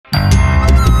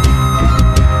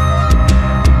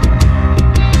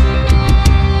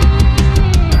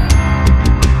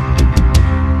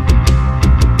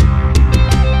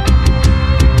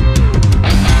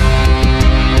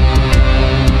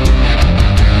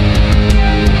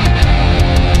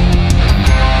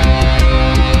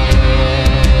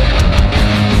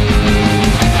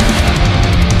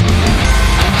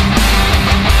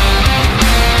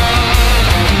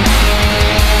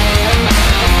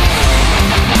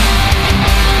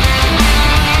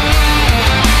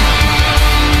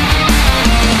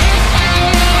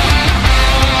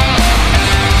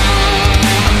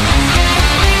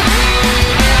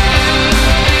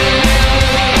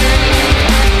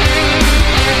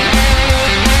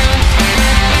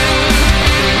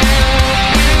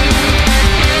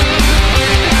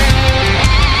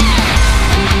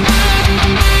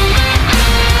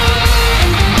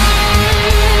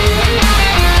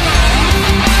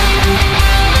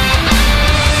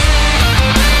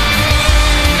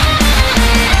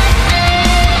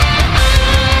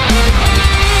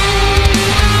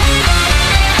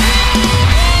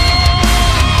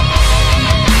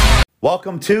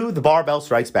Welcome to The Barbell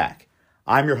Strikes Back.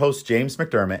 I'm your host, James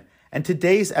McDermott, and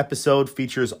today's episode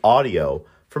features audio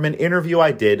from an interview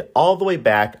I did all the way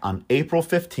back on April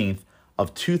 15th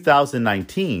of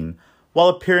 2019 while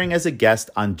appearing as a guest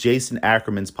on Jason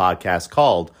Ackerman's podcast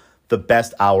called The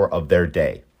Best Hour of Their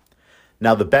Day.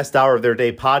 Now, The Best Hour of Their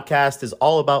Day podcast is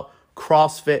all about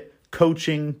CrossFit,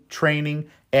 coaching, training,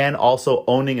 and also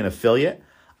owning an affiliate.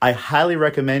 I highly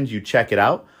recommend you check it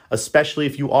out, especially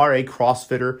if you are a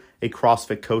CrossFitter, a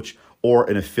CrossFit coach, or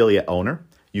an affiliate owner.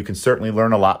 You can certainly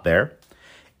learn a lot there.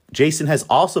 Jason has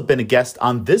also been a guest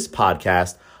on this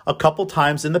podcast a couple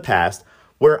times in the past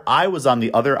where I was on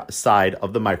the other side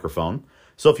of the microphone.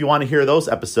 So if you want to hear those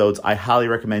episodes, I highly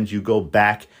recommend you go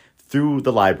back through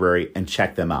the library and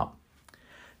check them out.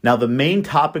 Now, the main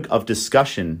topic of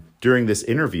discussion during this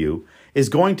interview is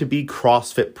going to be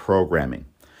CrossFit programming.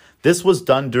 This was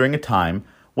done during a time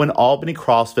when Albany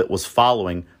CrossFit was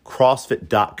following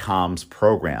CrossFit.com's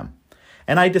program.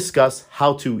 And I discuss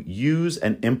how to use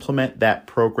and implement that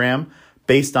program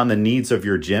based on the needs of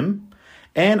your gym.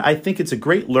 And I think it's a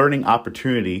great learning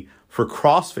opportunity for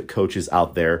CrossFit coaches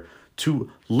out there to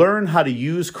learn how to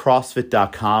use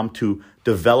CrossFit.com to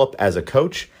develop as a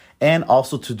coach and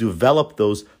also to develop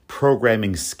those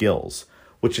programming skills,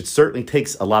 which it certainly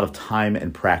takes a lot of time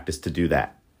and practice to do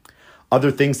that.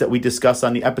 Other things that we discuss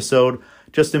on the episode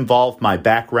just involve my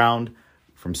background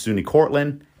from SUNY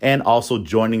Cortland and also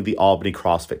joining the Albany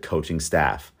CrossFit coaching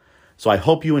staff. So I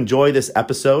hope you enjoy this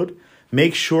episode.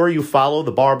 Make sure you follow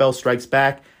The Barbell Strikes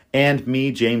Back and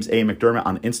me, James A. McDermott,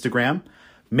 on Instagram.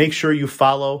 Make sure you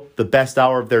follow The Best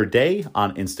Hour of Their Day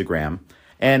on Instagram.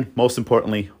 And most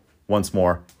importantly, once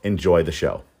more, enjoy the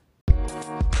show.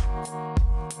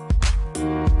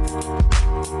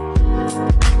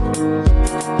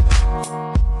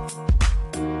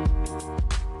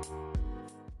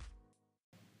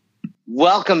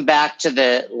 Welcome back to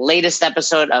the latest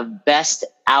episode of Best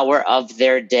Hour of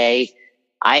Their Day.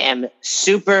 I am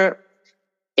super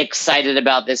excited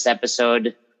about this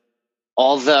episode,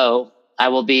 although I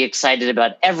will be excited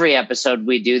about every episode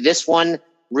we do. This one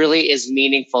really is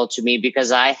meaningful to me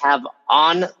because I have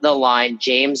on the line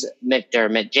James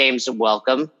McDermott. James,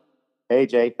 welcome. Hey,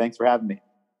 Jay. Thanks for having me.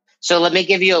 So let me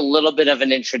give you a little bit of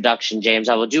an introduction, James.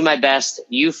 I will do my best.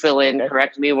 You fill in,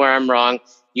 correct me where I'm wrong.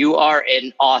 You are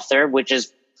an author, which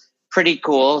is pretty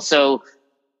cool. So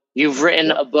you've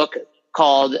written a book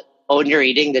called Own Your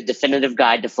Eating, The Definitive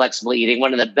Guide to Flexible Eating,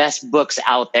 one of the best books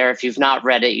out there. If you've not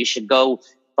read it, you should go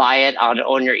buy it on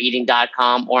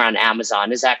ownyoureating.com or on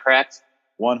Amazon. Is that correct?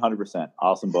 100%.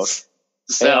 Awesome book.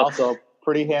 So, and also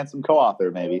pretty handsome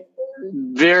co-author, maybe.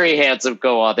 Very handsome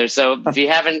co-author. So if you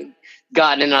haven't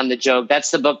gotten in on the joke,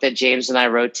 that's the book that James and I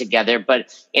wrote together.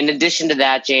 But in addition to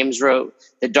that, James wrote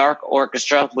The Dark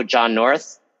Orchestra with John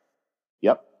North.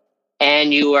 Yep.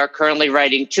 And you are currently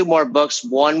writing two more books,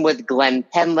 one with Glenn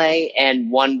Penley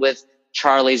and one with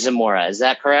Charlie Zamora. Is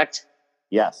that correct?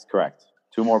 Yes, correct.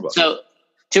 Two more books. So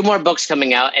two more books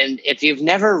coming out. And if you've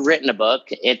never written a book,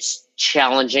 it's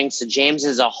challenging. So James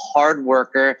is a hard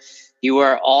worker. You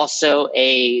are also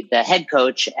the head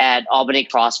coach at Albany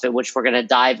CrossFit, which we're going to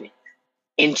dive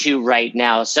into right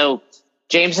now. So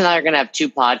James and I are going to have two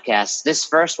podcasts. This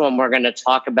first one, we're going to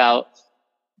talk about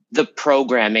the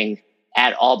programming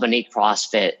at Albany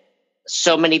CrossFit.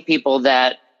 So many people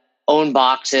that own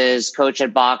boxes, coach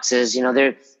at boxes,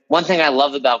 one thing I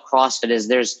love about CrossFit is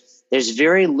there's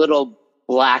very little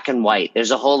black and white.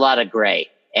 There's a whole lot of gray.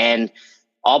 And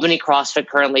Albany CrossFit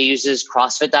currently uses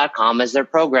CrossFit.com as their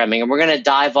programming. And we're going to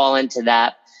dive all into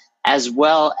that, as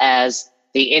well as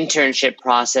the internship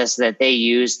process that they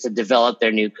use to develop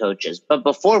their new coaches. But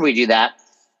before we do that,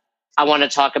 I want to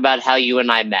talk about how you and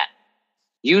I met.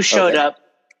 You showed up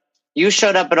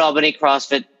at Albany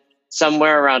CrossFit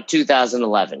somewhere around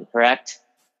 2011, correct?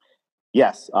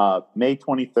 Yes. May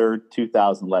 23rd,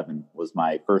 2011 was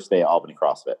my first day at Albany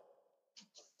CrossFit.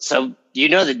 So you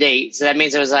know the date. So that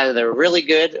means it was either really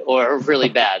good or really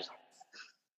bad.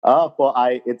 Well,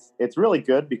 it's really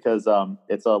good because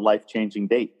it's a life-changing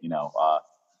date.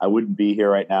 I wouldn't be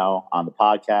here right now on the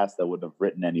podcast. I wouldn't have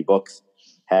written any books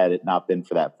had it not been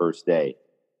for that first day.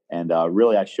 And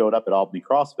really, I showed up at Albany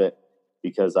CrossFit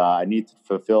because I need to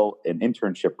fulfill an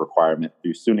internship requirement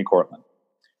through SUNY Cortland.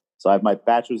 So I have my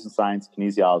bachelor's in science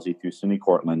kinesiology through SUNY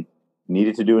Cortland.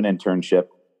 Needed to do an internship.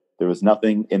 There was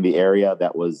nothing in the area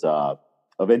that was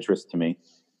of interest to me.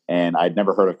 And I'd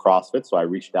never heard of CrossFit, so I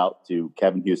reached out to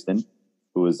Kevin Houston,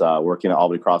 who was working at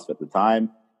Albany CrossFit at the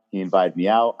time. He invited me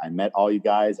out. I met all you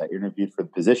guys. I interviewed for the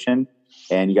position,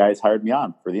 and you guys hired me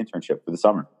on for the internship for the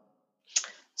summer.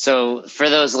 So for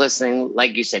those listening,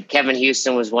 like you said, Kevin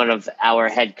Houston was one of our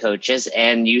head coaches,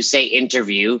 and you say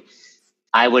interview.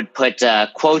 I would put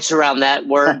quotes around that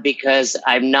word because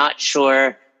I'm not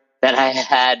sure that I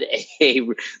had a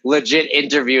legit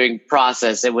interviewing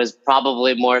process. It was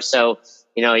probably more so,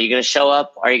 are you going to show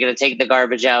up? Are you going to take the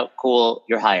garbage out? Cool,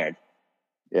 you're hired.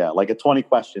 Yeah, like a 20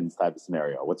 questions type of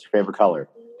scenario. What's your favorite color?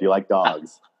 Do you like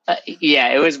dogs? Yeah,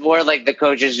 it was more like the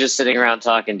coaches just sitting around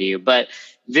talking to you, but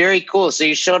very cool. So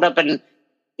you showed up and,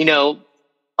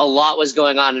 a lot was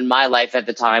going on in my life at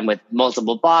the time with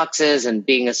multiple boxes and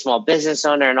being a small business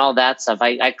owner and all that stuff.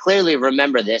 I clearly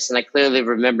remember this, and I clearly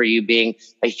remember you being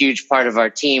a huge part of our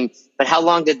team. But how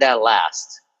long did that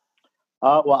last?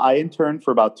 Well, I interned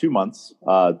for about 2 months.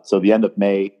 So the end of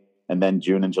May and then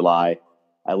June and July.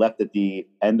 I left at the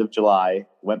end of July,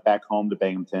 went back home to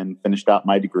Binghamton, finished out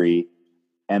my degree.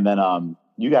 And then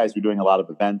you guys were doing a lot of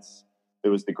events.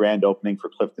 There was the grand opening for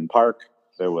Clifton Park.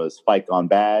 There was Fight Gone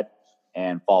Bad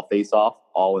and Fall Face Off,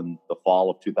 all in the fall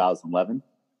of 2011.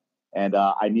 And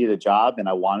I needed a job, and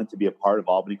I wanted to be a part of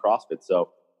Albany CrossFit. So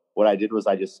what I did was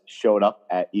I just showed up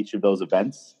at each of those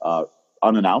events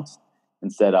unannounced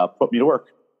and said, put me to work.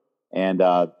 And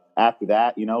after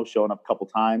that, showing up a couple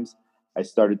times, I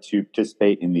started to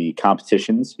participate in the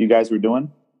competitions you guys were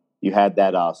doing. You had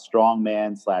that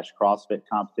strongman / CrossFit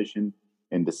competition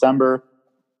in December.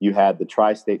 You had the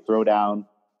Tri-State Throwdown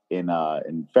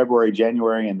in February,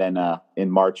 January, and then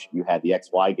in March you had the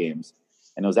XY games.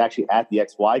 And it was actually at the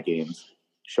XY games.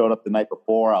 Showed up the night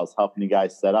before. I was helping you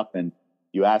guys set up, and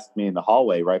you asked me in the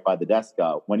hallway right by the desk,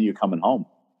 "When are you coming home?"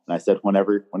 And I said,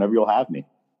 "Whenever you'll have me."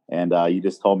 And you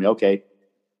just told me, "Okay,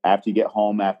 after you get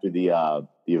home after the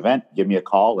event, give me a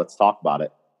call. Let's talk about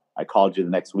it." I called you the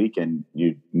next week, and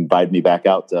you invited me back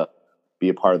out to be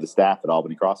a part of the staff at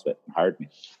Albany CrossFit and hired me.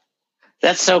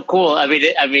 That's so cool. I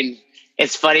mean,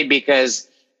 it's funny because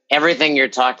everything you're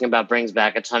talking about brings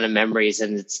back a ton of memories,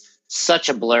 and it's such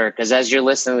a blur because as you're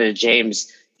listening to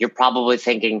James, you're probably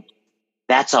thinking,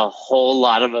 that's a whole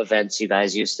lot of events you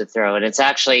guys used to throw. And it's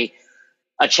actually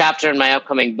a chapter in my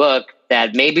upcoming book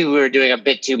that maybe we were doing a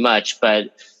bit too much,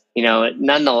 but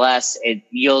nonetheless, it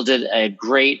yielded a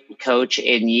great coach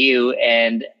in you.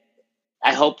 And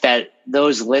I hope that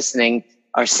those listening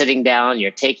are sitting down,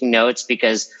 you're taking notes,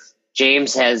 because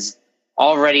James has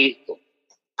already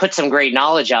put some great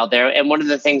knowledge out there. And one of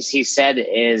the things he said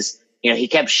is, he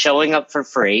kept showing up for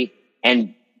free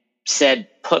and said,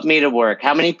 "Put me to work."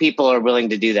 How many people are willing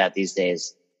to do that these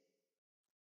days?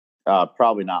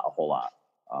 Probably not a whole lot.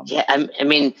 Yeah, I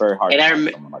mean, very hard to find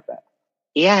someone like that.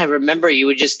 Yeah, I remember you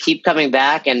would just keep coming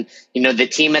back, and the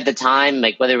team at the time,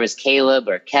 like whether it was Caleb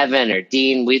or Kevin or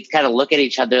Dean, we'd kind of look at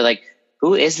each other like,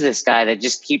 who is this guy that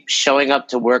just keeps showing up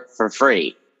to work for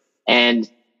free? And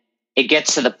it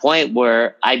gets to the point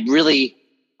where I really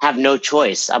have no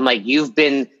choice. I'm like, you've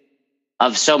been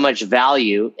of so much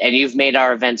value and you've made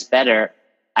our events better.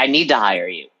 I need to hire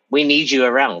you. We need you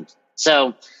around.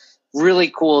 So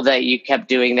really cool that you kept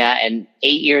doing that. And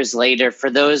 8 years later, for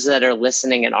those that are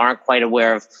listening and aren't quite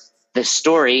aware of the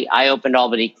story, I opened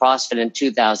Albany CrossFit in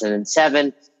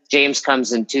 2007. James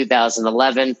comes in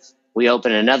 2011. We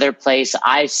open another place.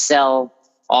 I sell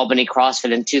Albany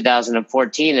CrossFit in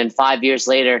 2014. And 5 years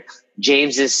later,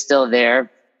 James is still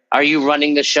there. Are you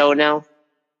running the show now?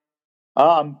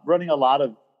 I'm running a lot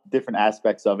of different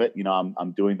aspects of it.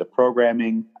 I'm doing the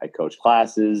programming. I coach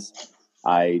classes.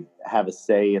 I have a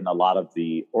say in a lot of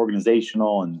the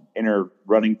organizational and inner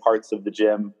running parts of the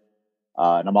gym.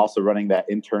 And I'm also running that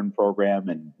intern program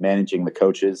and managing the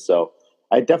coaches. So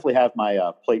I definitely have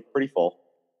my plate pretty full.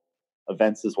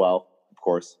 Events as well, of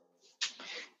course.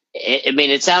 I mean,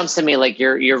 it sounds to me like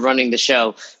you're running the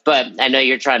show, but I know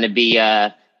you're trying to be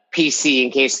PC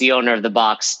in case the owner of the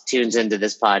box tunes into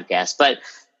this podcast. But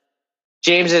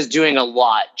James is doing a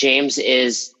lot. James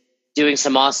is doing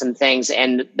some awesome things.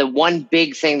 And the one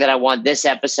big thing that I want this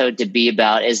episode to be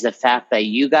about is the fact that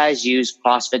you guys use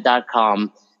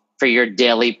CrossFit.com for your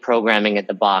daily programming at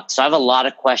the box. So I have a lot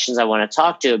of questions I want to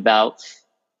talk to you about,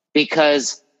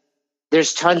 because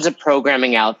there's tons of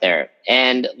programming out there.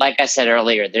 And like I said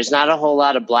earlier, there's not a whole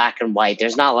lot of black and white.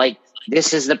 There's not like,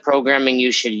 this is the programming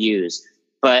you should use.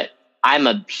 But I'm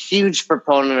a huge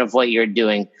proponent of what you're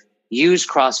doing. Use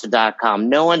CrossFit.com.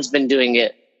 No one's been doing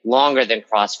it longer than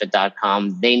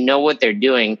CrossFit.com. They know what they're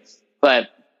doing, but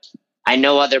I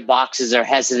know other boxes are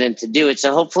hesitant to do it.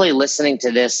 So hopefully listening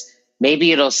to this,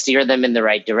 maybe it'll steer them in the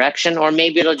right direction, or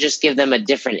maybe it'll just give them a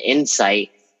different insight.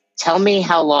 Tell me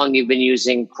how long you've been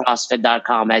using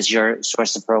CrossFit.com as your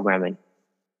source of programming.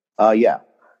 Yeah.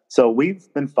 So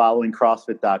we've been following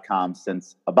CrossFit.com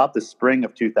since about the spring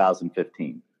of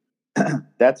 2015.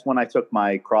 That's when I took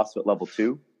my CrossFit level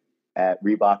 2 at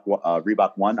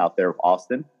Reebok 1 out there of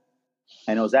Austin.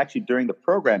 And it was actually during the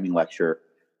programming lecture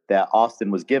that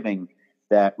Austin was giving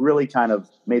that really kind of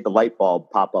made the light bulb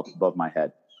pop up above my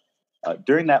head.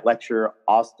 During that lecture,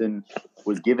 Austin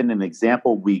was given an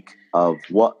example week of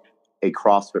what a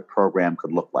CrossFit program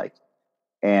could look like.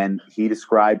 And he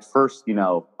described first,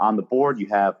 on the board, you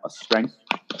have a strength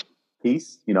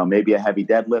piece, maybe a heavy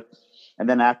deadlift. And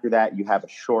then after that, you have a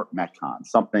short Metcon,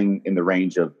 something in the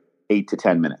range of 8 to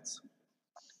 10 minutes.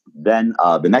 Then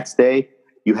the next day,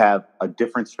 you have a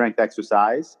different strength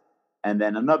exercise and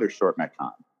then another short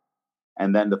Metcon.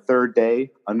 And then the third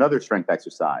day, another strength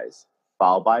exercise,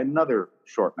 followed by another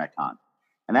short Metcon.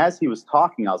 And as he was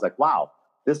talking, I was like, wow,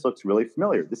 this looks really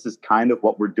familiar. This is kind of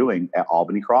what we're doing at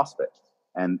Albany CrossFit.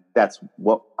 And that's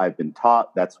what I've been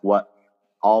taught. That's what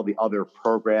all the other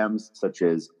programs such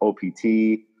as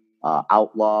OPT,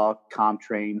 Outlaw,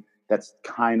 ComTrain, that's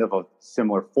kind of a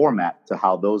similar format to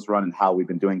how those run and how we've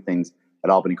been doing things at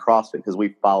Albany CrossFit, because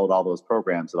we followed all those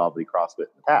programs at Albany CrossFit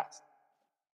in the past.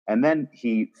 And then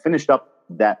he finished up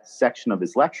that section of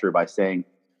his lecture by saying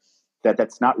that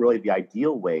that's not really the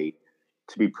ideal way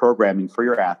to be programming for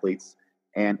your athletes,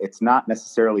 and it's not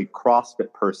necessarily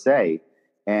CrossFit per se,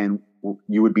 and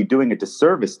you would be doing a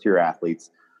disservice to your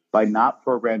athletes by not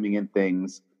programming in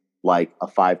things like a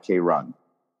 5K run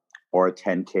or a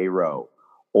 10K row,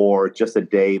 or just a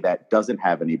day that doesn't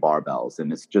have any barbells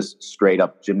and it's just straight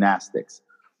up gymnastics,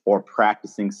 or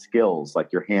practicing skills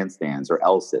like your handstands or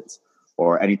L-sits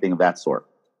or anything of that sort.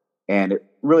 And it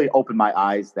really opened my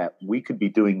eyes that we could be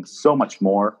doing so much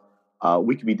more.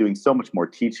 We could be doing so much more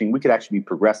teaching. We could actually be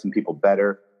progressing people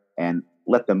better and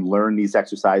let them learn these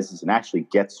exercises and actually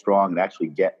get strong and actually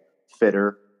get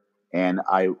fitter. And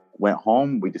I went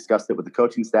home, we discussed it with the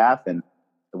coaching staff, and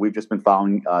we've just been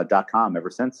following .com ever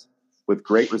since with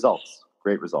great results.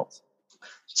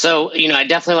 So, I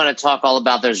definitely want to talk all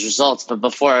about those results. But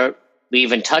before we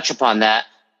even touch upon that,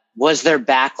 was there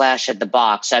backlash at the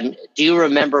box? Do you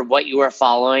remember what you were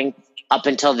following up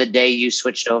until the day you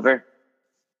switched over?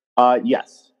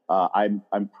 Yes.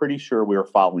 I'm pretty sure we were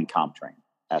following ComTrain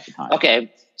at the time.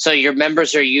 Okay. So your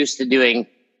members are used to doing,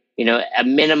 a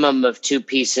minimum of 2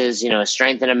 pieces, a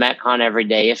strength and a Metcon every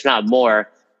day, if not more.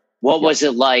 What was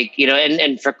it like,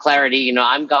 and for clarity,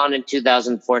 I'm gone in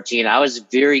 2014. I was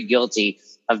very guilty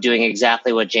of doing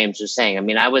exactly what James was saying. I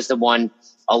mean, I was the one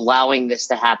allowing this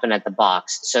to happen at the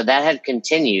box. So that had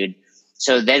continued.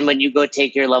 So then when you go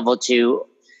take your level 2,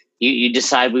 you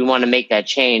decide we want to make that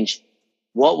change.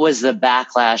 What was the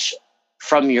backlash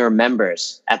from your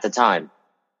members at the time?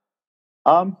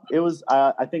 It was,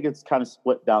 I think it's kind of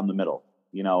split down the middle.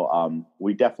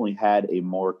 We definitely had a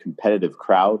more competitive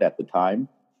crowd at the time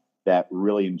that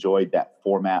really enjoyed that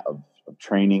format of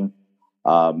training.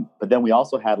 But then we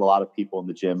also had a lot of people in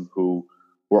the gym who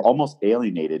were almost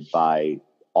alienated by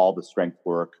all the strength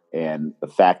work and the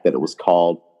fact that it was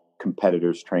called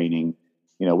competitors training.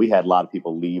 We had a lot of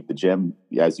people leave the gym,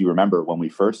 as you remember, when we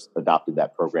first adopted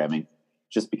that programming,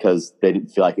 just because they didn't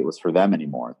feel like it was for them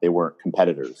anymore. They weren't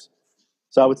competitors.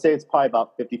 So I would say it's probably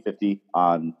about 50-50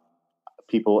 on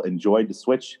people enjoyed the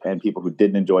switch and people who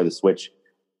didn't enjoy the switch.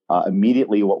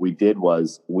 Immediately what we did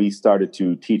was we started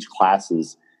to teach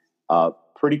classes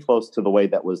pretty close to the way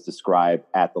that was described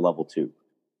at the level 2,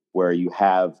 where you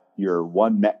have your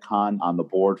one Metcon on the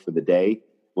board for the day.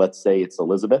 Let's say it's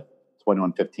Elizabeth,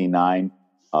 21-15-9,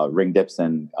 ring dips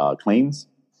and cleans.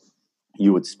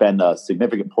 You would spend a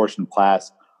significant portion of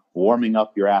class warming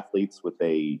up your athletes with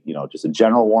just a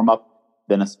general warm-up,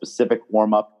 then a specific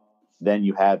warm-up. Then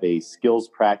you have a skills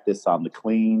practice on the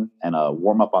clean and a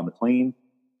warm-up on the clean.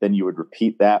 Then you would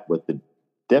repeat that with the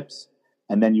dips,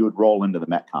 and then you would roll into the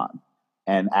Metcon.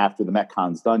 And after the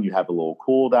Metcon's done, you have a little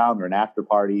cool down or an after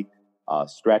party,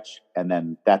 stretch, and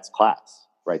then that's class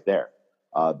right there.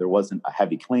 There wasn't a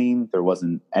heavy clean. There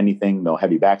wasn't anything, no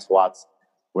heavy back squats.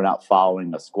 We're not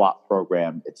following a squat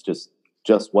program. It's just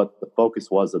what the focus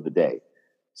was of the day.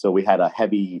 So we had a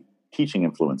heavy teaching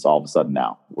influence all of a sudden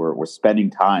now. We're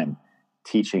spending time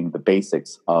teaching the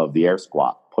basics of the air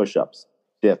squat, push-ups,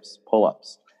 dips,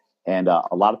 pull-ups. And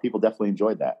a lot of people definitely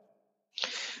enjoyed that.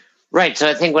 Right. So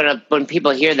I think when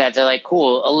people hear that, they're like,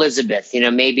 cool, Elizabeth,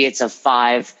 maybe it's a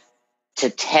 5 to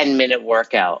 10 minute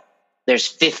workout. There's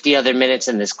 50 other minutes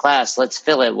in this class. Let's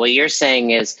fill it. What you're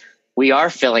saying is we are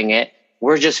filling it.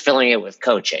 We're just filling it with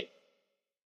coaching.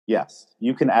 Yes.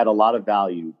 You can add a lot of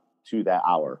value to that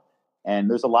hour. And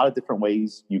there's a lot of different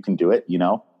ways you can do it.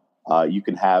 You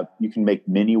can make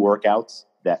mini workouts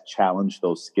that challenge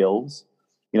those skills.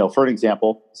 For an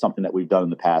example, something that we've done in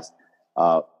the past,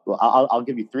 I'll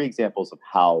give you 3 examples of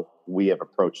how we have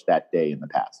approached that day in the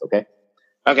past. Okay.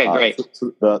 Okay, great.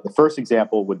 So the first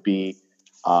example would be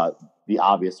the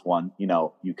obvious one.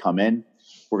 You come in,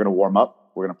 we're going to warm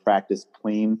up, we're going to practice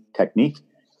clean technique,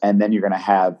 and then you're going to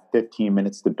have 15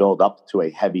 minutes to build up to a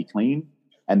heavy clean,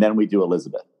 and then we do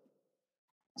Elizabeth.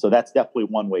 So that's definitely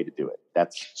one way to do it.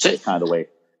 That's kind of the way,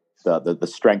 the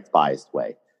strength biased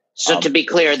way. So to be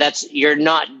clear, you're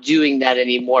not doing that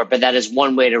anymore, but that is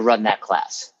one way to run that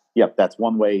class. Yep, that's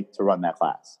one way to run that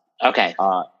class. Okay.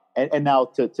 And now,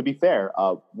 to be fair,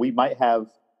 we might have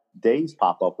days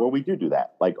pop up where we do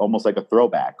that, like almost like a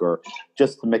throwback, or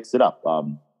just to mix it up,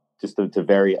 just to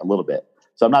vary a little bit.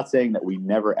 So I'm not saying that we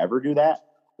never ever do that,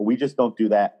 but we just don't do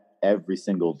that every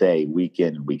single day, week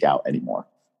in and week out anymore.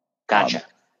 Gotcha.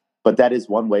 But that is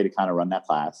one way to kind of run that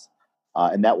class,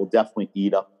 and that will definitely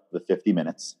eat up the 50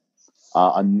 minutes.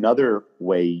 Another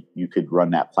way you could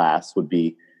run that class would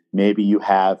be maybe you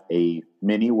have a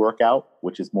mini workout,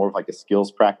 which is more of like a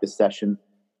skills practice session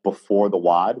before the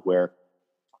WOD, where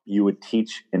you would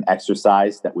teach an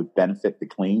exercise that would benefit the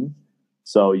clean.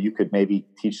 So you could maybe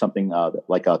teach something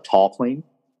like a tall clean,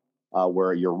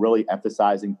 where you're really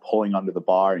emphasizing pulling under the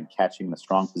bar and catching the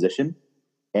strong position.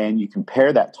 And you can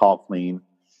pair that tall clean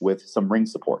with some ring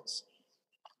supports.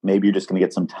 Maybe you're just going to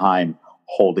get some time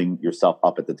holding yourself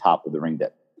up at the top of the ring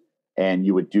dip. And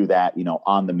you would do that,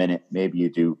 on the minute. Maybe you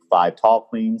do 5 tall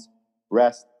cleans,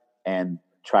 rest, and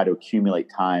try to accumulate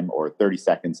time, or 30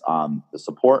 seconds on the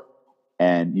support.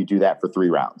 And you do that for 3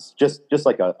 rounds, just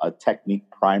like a technique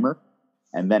primer.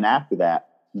 And then after that,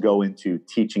 go into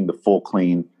teaching the full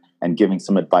clean and giving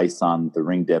some advice on the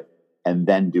ring dip, and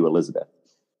then do Elizabeth.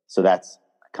 So that's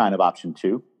kind of option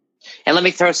 2. And let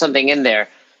me throw something in there.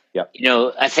 Yep.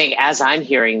 I think as I'm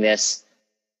hearing this,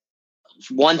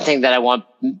 one thing that I want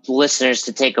listeners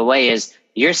to take away is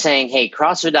you're saying, hey,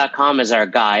 CrossFit.com is our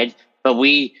guide, but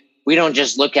we don't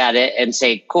just look at it and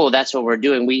say, cool, that's what we're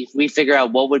doing. We figure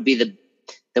out what would be the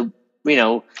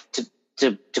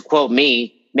to quote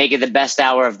me, make it the best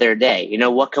hour of their day.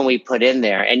 What can we put in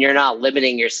there? And you're not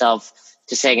limiting yourself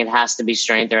to saying it has to be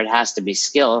strength or it has to be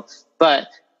skill, but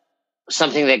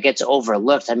something that gets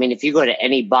overlooked. I mean, if you go to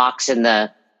any box in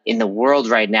the world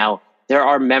right now, there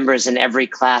are members in every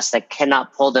class that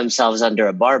cannot pull themselves under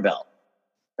a barbell,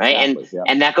 right? Exactly, yeah.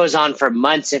 And that goes on for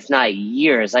months, if not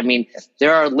years. I mean,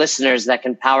 there are listeners that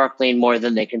can power clean more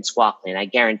than they can squat clean. I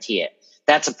guarantee it.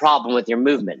 That's a problem with your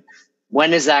movement.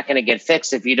 When is that going to get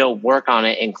fixed if you don't work on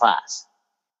it in class?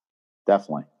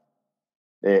 Definitely.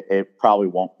 It probably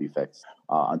won't be fixed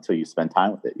until you spend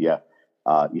time with it. Yeah.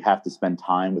 You have to spend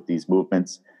time with these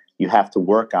movements. You have to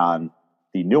work on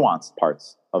the nuanced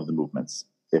parts of the movements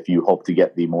if you hope to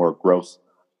get the more gross,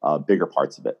 bigger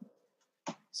parts of it.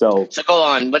 So go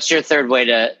on. What's your third way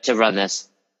to run this?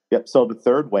 Yep. So the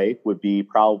third way would be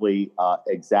probably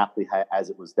exactly as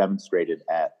it was demonstrated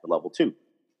at the level 2,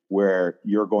 where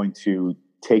you're going to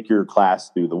take your class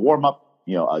through the warm-up,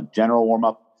 a general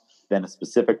warm-up, then a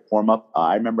specific warm-up.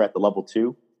 I remember at the level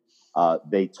 2,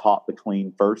 they taught the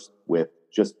clean first with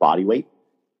just body weight.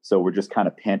 So we're just kind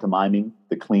of pantomiming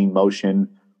the clean motion.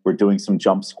 We're doing some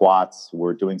jump squats.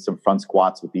 We're doing some front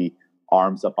squats with the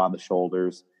arms up on the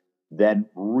shoulders. Then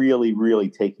really, really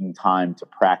taking time to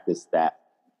practice that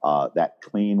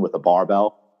clean with a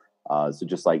barbell. So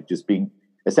just being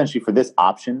essentially, for this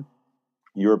option,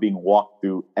 you're being walked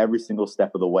through every single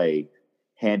step of the way,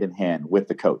 hand in hand with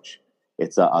the coach.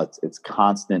 It's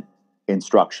constant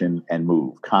instruction and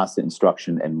move, constant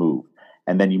instruction and move.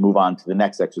 And then you move on to the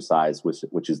next exercise,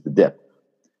 which is the dip.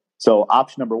 So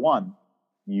option number 1,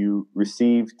 you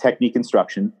receive technique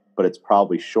instruction, but it's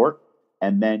probably short.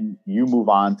 And then you move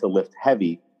on to lift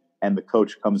heavy, and the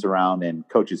coach comes around and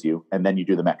coaches you. And then you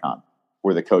do the Metcon,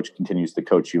 where the coach continues to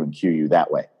coach you and cue you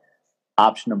that way.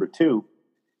 Option number 2,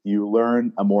 you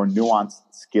learn a more nuanced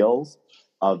skills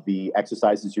of the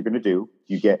exercises you're going to do.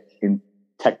 You get in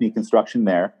technique instruction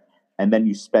there, and then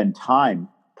you spend time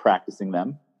practicing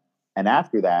them. And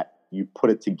after that, you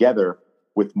put it together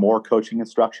with more coaching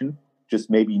instruction, just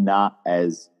maybe not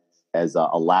as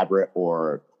elaborate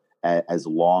or as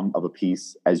long of a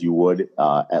piece as you would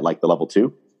at like the level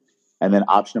 2. And then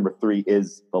option number 3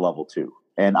 is the level 2.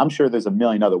 And I'm sure there's a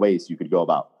million other ways you could go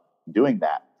about doing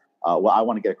that. What I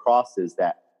want to get across is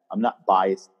that I'm not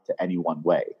biased to any one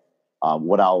way.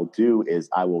 What I'll do is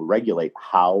I will regulate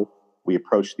how we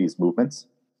approach these movements.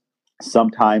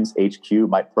 Sometimes HQ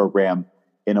might program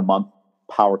in a month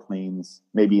power cleans,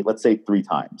 maybe let's say 3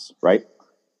 times, right?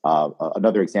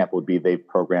 Another example would be they've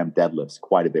programmed deadlifts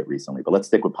quite a bit recently, but let's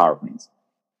stick with power cleans.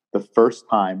 The first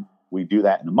time we do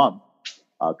that in a month,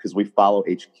 because we follow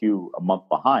HQ a month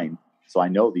behind, so I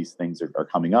know these things are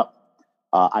coming up,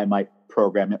 I might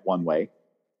program it one way.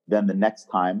 Then the next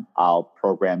time I'll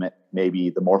program it maybe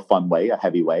the more fun way, a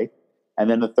heavy way. And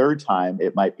then the third time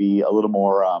it might be a little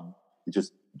more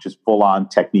just full on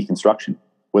technique instruction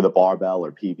with a barbell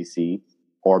or PVC,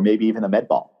 or maybe even a med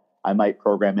ball. I might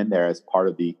program in there as part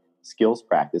of the skills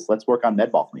practice. Let's work on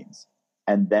med ball cleans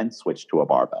and then switch to a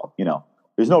barbell.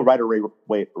 There's no right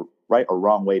or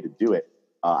wrong way to do it.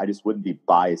 I just wouldn't be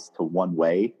biased to one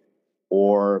way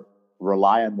or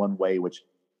rely on one way, which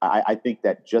I think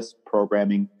that just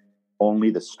programming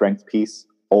only the strength piece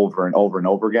over and over and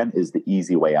over again is the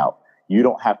easy way out. You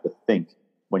don't have to think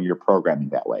when you're programming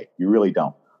that way. You really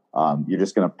don't. You're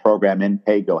just going to program in,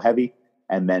 hey, go heavy,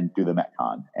 and then do the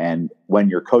Metcon. And when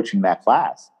you're coaching that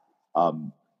class,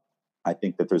 I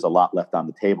think that there's a lot left on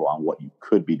the table on what you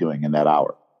could be doing in that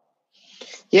hour.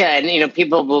 Yeah, and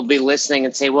people will be listening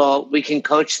and say, well, we can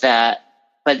coach that.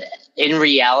 But in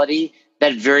reality,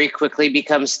 that very quickly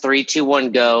becomes 3, 2,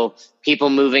 1, go, people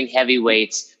moving heavy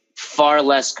weights, far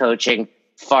less coaching,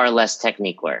 far less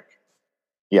technique work.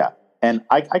 Yeah. And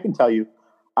I can tell you,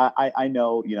 I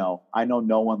know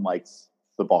no one likes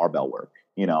the barbell work.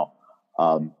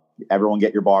 Everyone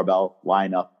get your barbell,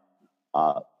 line up,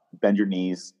 bend your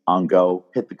knees, on go,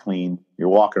 hit the clean. You're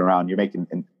walking around, you're making,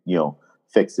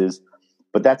 fixes,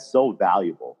 but that's so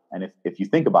valuable. And if you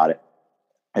think about it,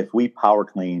 if we power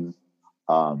clean,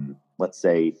 let's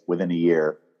say within a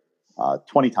year,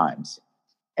 20 times,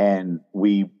 and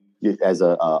we, as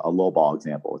a low ball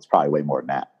example, it's probably way more than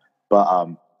that. But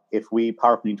if we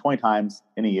power clean 20 times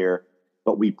in a year,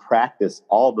 but we practice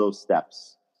all those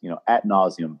steps, ad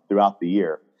nauseum throughout the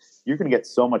year, you're going to get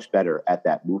so much better at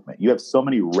that movement. You have so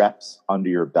many reps under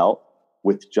your belt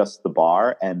with just the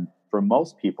bar. And for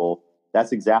most people,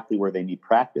 that's exactly where they need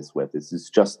practice with. Is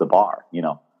just the bar.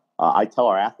 I tell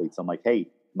our athletes, I'm like, hey,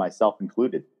 myself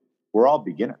included, we're all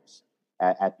beginners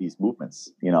at these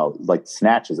movements. Like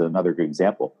snatch is another good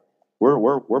example.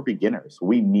 We're beginners.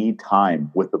 We need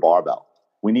time with the barbell.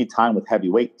 We need time with heavy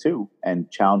weight too,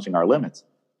 and challenging our limits.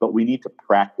 But we need to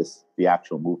practice the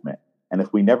actual movement. And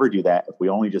if we never do that, if we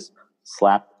only just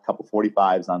slap a couple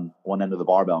 45s on one end of the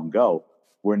barbell and go,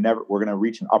 we're going to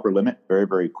reach an upper limit very,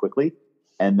 very quickly.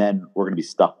 And then we're going to be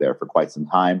stuck there for quite some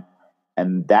time.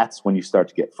 And that's when you start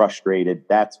to get frustrated.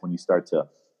 That's when you start to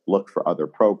look for other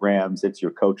programs. It's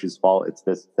your coach's fault. It's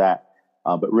this, that.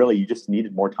 But really, you just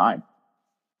needed more time.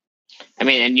 I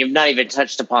mean, and you've not even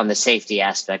touched upon the safety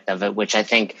aspect of it, which I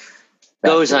think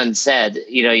goes unsaid.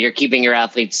 You're keeping your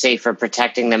athletes safer,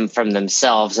 protecting them from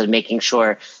themselves, and making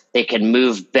sure they can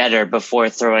move better before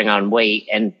throwing on weight.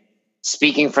 And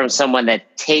speaking from someone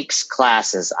that takes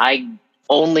classes, I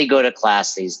only go to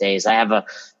class these days. I have a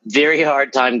very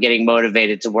hard time getting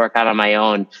motivated to work out on my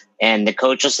own. And the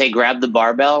coach will say, grab the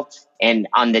barbell. And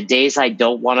on the days I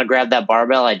don't want to grab that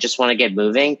barbell, I just want to get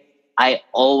moving. I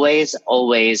always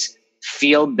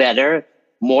feel better,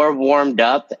 more warmed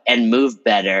up, and move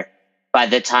better by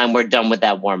the time we're done with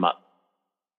that warm up.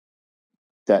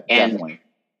 Definitely.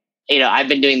 I've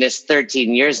been doing this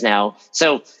 13 years now.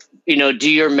 So,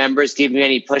 do your members give you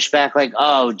any pushback? Like,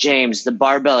 oh, James, the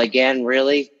barbell again,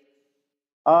 really?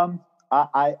 I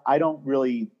don't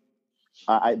really.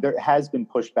 There has been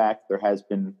pushback. There has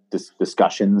been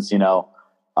discussions. You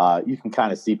can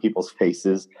kind of see people's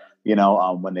faces.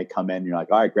 When they come in, you're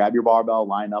like, all right, grab your barbell,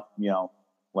 line up.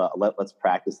 Let's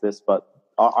practice this. But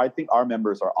I think our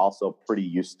members are also pretty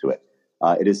used to it.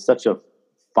 It is such a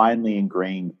finely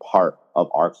ingrained part of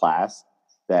our class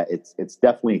that it's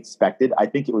definitely expected. I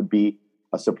think it would be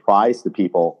a surprise to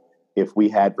people if we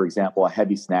had, for example, a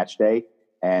heavy snatch day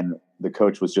and the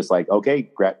coach was just like, okay,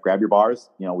 grab your bars.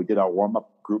 We did our warm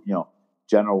up group,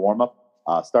 general warm up,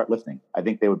 start lifting. I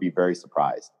think they would be very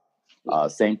surprised.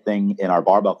 Same thing in our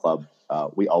barbell club.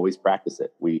 We always practice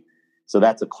it. So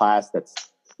that's a class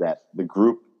that the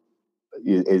group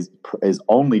is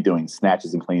only doing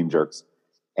snatches and clean and jerks.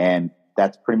 And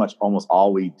that's pretty much almost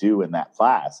all we do in that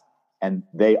class. And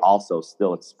they also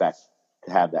still expect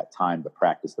to have that time to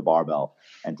practice the barbell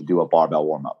and to do a barbell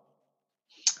warm up.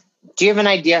 Do you have an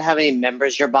idea how many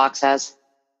members your box has?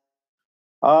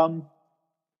 I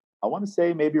want to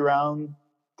say maybe around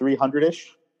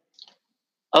 300-ish.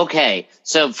 Okay.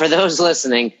 So for those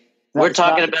listening, we're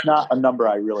talking about... It's not a number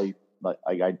I really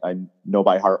I know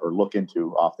by heart or look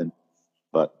into often,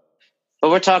 but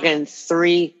we're talking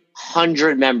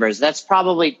 300 members. That's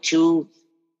probably 2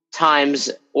 times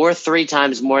or 3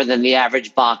 times more than the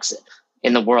average box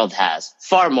in the world has.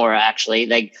 Far more, actually.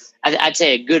 Like I'd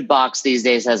say a good box these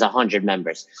days has 100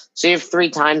 members. So you have 3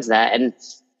 times that. And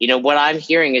what I'm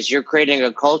hearing is you're creating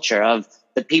a culture of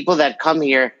the people that come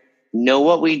here know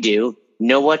what we do.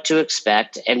 know what to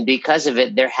expect, and because of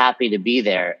it, they're happy to be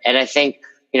there. And I think,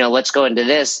 let's go into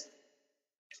this.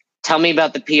 Tell me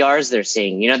about the PRs they're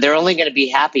seeing. They're only going to be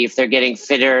happy if they're getting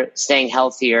fitter, staying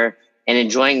healthier, and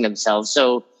enjoying themselves.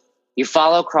 So you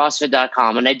follow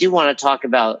CrossFit.com, and I do want to talk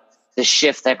about the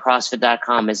shift that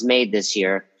CrossFit.com has made this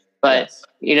year. But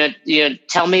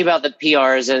tell me about the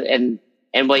PRs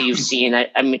and what you've seen.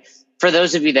 I mean, for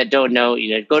those of you that don't know,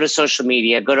 go to social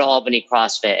media, go to Albany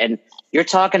CrossFit, and you're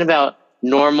talking about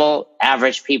normal,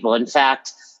 average people. In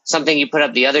fact, something you put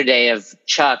up the other day of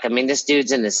Chuck. I mean, this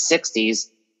dude's in his 60s,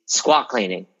 squat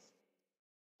cleaning.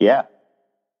 Yeah,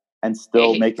 and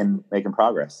still making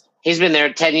progress. He's been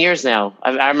there 10 years now.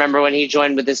 I remember when he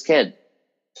joined with his kid.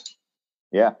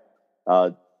 Yeah,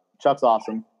 Chuck's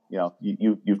awesome.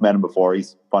 You've met him before.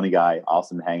 He's a funny guy,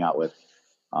 awesome to hang out with.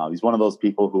 He's one of those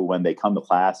people who, when they come to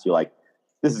class, you're like,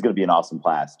 this is going to be an awesome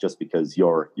class just because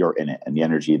you're in it and the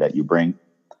energy that you bring.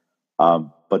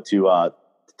 But to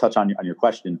touch on your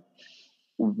question,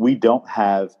 we don't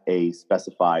have a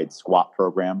specified squat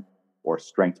program or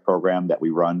strength program that we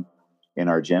run in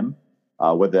our gym,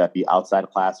 whether that be outside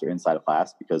of class or inside of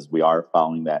class, because we are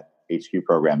following that HQ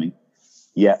programming.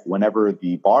 Yet whenever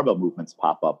the barbell movements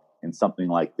pop up in something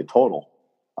like the total,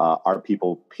 our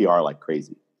people PR like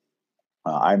crazy.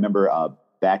 I remember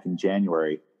back in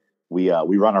January, we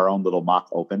run our own little mock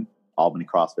open, Albany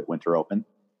CrossFit Winter Open.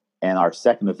 And our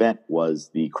second event was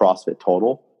the CrossFit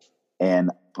Total.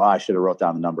 And I should have wrote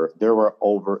down the number. There were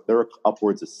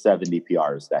upwards of 70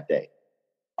 PRs that day.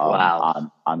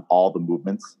 Wow. On all the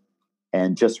movements.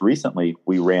 And just recently,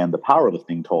 we ran the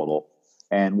powerlifting total.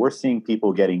 And we're seeing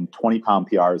people getting 20-pound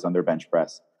PRs on their bench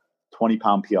press,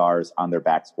 20-pound PRs on their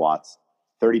back squats,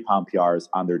 30-pound PRs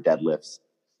on their deadlifts.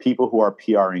 People who are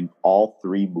PRing all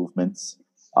three movements,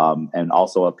 and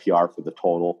also a PR for the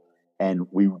total. And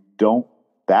we don't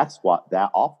back squat that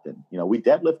often. We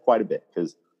deadlift quite a bit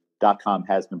because .com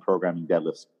has been programming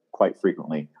deadlifts quite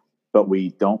frequently, but we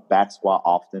don't back squat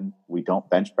often. We don't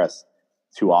bench press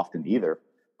too often either.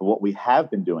 But what we have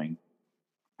been doing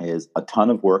is a ton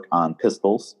of work on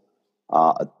pistols,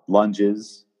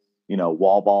 lunges,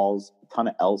 wall balls, a ton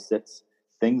of L-sits,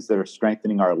 things that are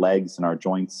strengthening our legs and our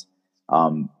joints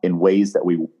in ways that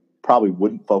we probably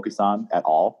wouldn't focus on at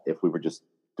all if we were just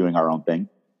doing our own thing.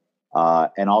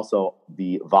 And also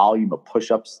the volume of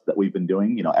push-ups that we've been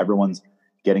doing. Everyone's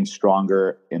getting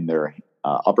stronger in their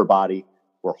upper body.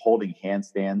 We're holding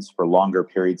handstands for longer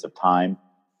periods of time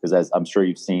because, as I'm sure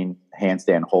you've seen,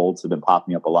 handstand holds have been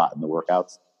popping up a lot in the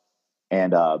workouts.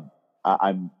 And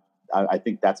I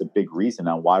think that's a big reason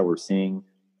on why we're seeing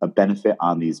a benefit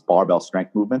on these barbell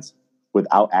strength movements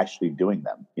without actually doing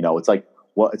them. It's like,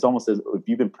 it's almost as if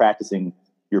you've been practicing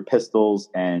your pistols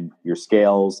and your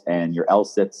scales and your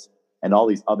L-sits and all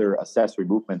these other accessory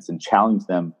movements and challenge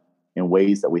them in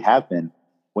ways that we have been.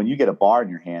 When you get a bar in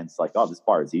your hands, like, oh, this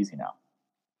bar is easy now.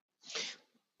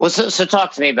 Well, so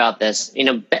talk to me about this.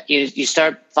 You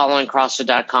start following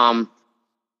CrossFit.com,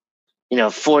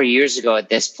 4 years ago at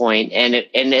this point, and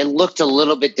it looked a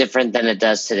little bit different than it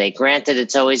does today. Granted,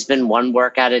 it's always been one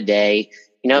workout a day,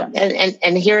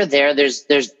 and here or there, there's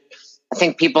I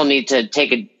think people need to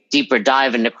take a deeper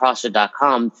dive into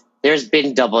CrossFit.com. There's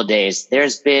been double days.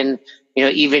 There's been,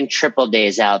 even triple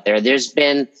days out there. There's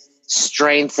been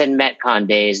strength and Metcon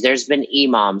days. There's been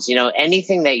EMOMs.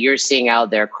 Anything that you're seeing out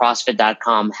there,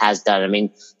 CrossFit.com has done. I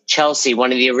mean, Chelsea,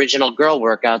 one of the original girl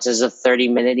workouts, is a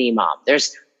 30-minute EMOM.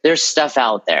 There's stuff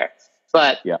out there.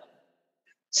 But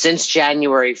since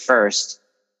January 1st,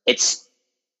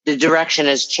 the direction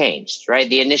has changed, right?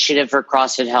 The initiative for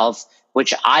CrossFit Health,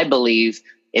 which I believe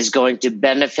is going to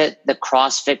benefit the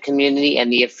CrossFit community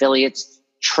and the affiliates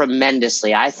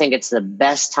tremendously. I think it's the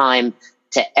best time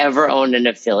to ever own an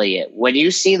affiliate. When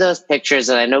you see those pictures,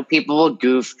 and I know people will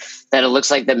goof that it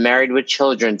looks like the Married with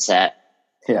Children set.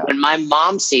 Yeah. When my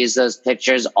mom sees those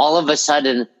pictures, all of a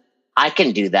sudden, I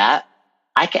can do that.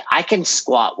 I can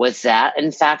squat with that.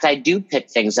 In fact, I do pick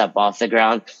things up off the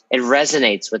ground. It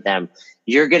resonates with them.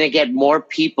 You're going to get more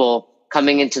people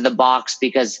coming into the box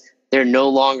because they're no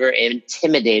longer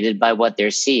intimidated by what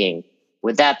they're seeing.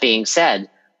 With that being said,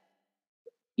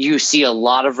 you see a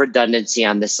lot of redundancy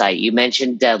on the site. You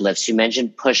mentioned deadlifts. You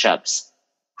mentioned push-ups.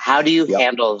 How do you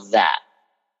handle that?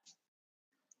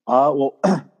 Well,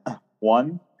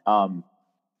 one,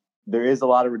 there is a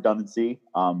lot of redundancy,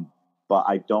 but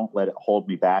I don't let it hold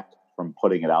me back from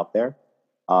putting it out there.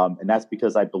 And that's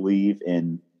because I believe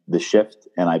in the shift,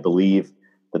 and I believe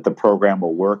that the program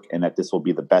will work and that this will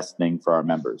be the best thing for our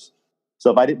members.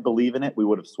 So if I didn't believe in it, we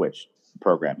would have switched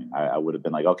programming. I would have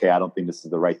been like, okay, I don't think this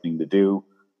is the right thing to do.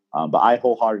 But I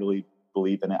wholeheartedly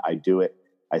believe in it. I do it.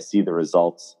 I see the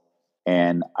results.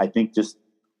 And I think just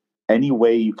any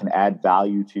way you can add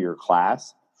value to your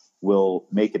class will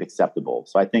make it acceptable.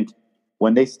 So I think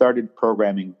when they started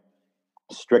programming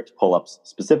strict pull-ups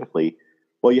specifically,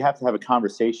 well, you have to have a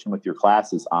conversation with your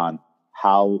classes on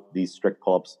how these strict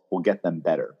pull-ups will get them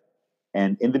better.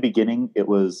 And in the beginning, it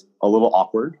was a little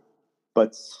awkward,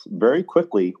 but very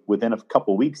quickly, within a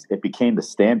couple of weeks, it became the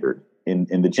standard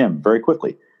in the gym very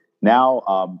quickly.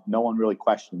 Now, no one really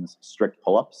questions strict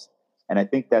pull-ups. And I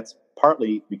think that's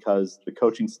partly because the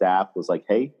coaching staff was like,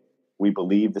 hey, we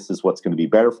believe this is what's going to be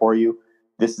better for you.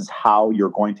 This is how you're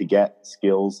going to get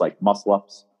skills like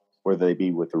muscle-ups, whether they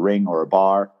be with a ring or a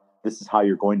bar. This is how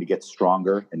you're going to get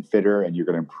stronger and fitter, and you're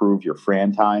going to improve your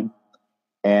Fran time.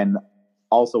 And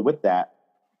also with that,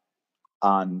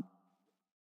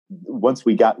 once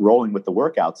we got rolling with the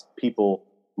workouts, people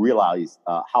realized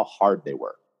how hard they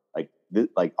were.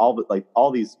 Like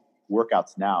all these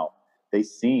workouts now, they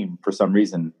seem for some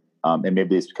reason, and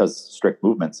maybe it's because strict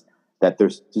movements, that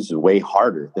this is way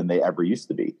harder than they ever used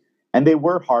to be. And they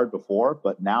were hard before,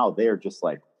 but now they're just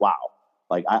like, wow.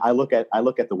 Like I look at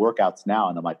the workouts now,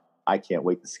 and I'm like, I can't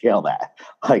wait to scale that.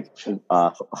 Like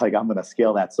I'm going to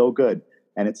scale that so good,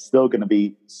 and it's still going to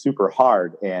be super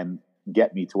hard and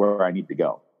get me to where I need to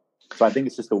go. So I think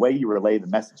it's just the way you relay the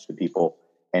message to people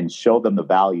and show them the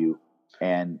value,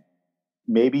 and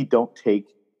maybe don't take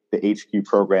the HQ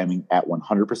programming at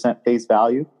 100% face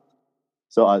value.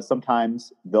 So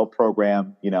sometimes they'll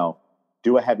program,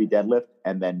 do a heavy deadlift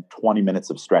and then 20 minutes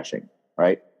of stretching,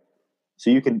 right? So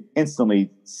you can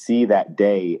instantly see that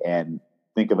day and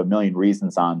think of a million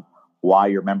reasons on why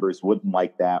your members wouldn't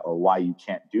like that or why you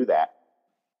can't do that.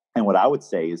 And what I would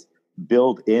say is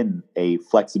build in a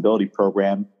flexibility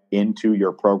program into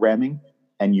your programming,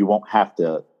 and you won't have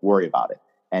to worry about it.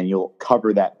 And you'll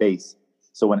cover that base.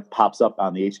 So when it pops up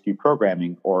on the HQ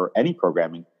programming or any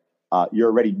programming, you're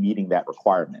already meeting that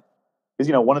requirement.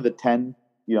 Because, one of the 10,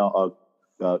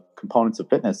 components of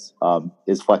fitness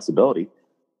is flexibility.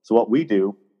 So what we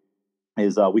do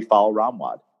is we follow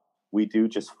ROMWOD. We do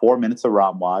just 4 minutes of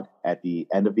ROMWOD at the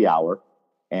end of the hour,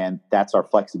 and that's our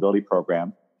flexibility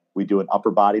program. We do an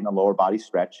upper body and a lower body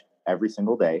stretch every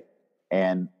single day.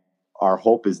 And our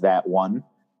hope is that, one,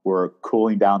 we're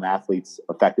cooling down athletes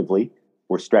effectively,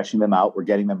 we're stretching them out, we're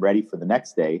getting them ready for the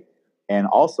next day, and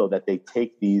also that they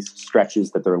take these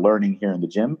stretches that they're learning here in the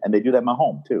gym and they do them at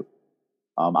home too.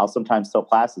 I'll sometimes tell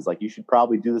classes, like, you should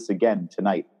probably do this again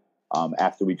tonight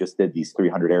after we just did these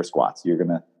 300 air squats. You're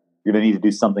gonna need to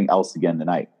do something else again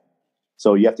tonight.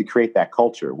 So you have to create that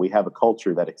culture. We have a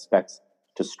culture that expects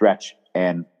to stretch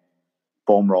and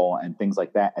foam roll and things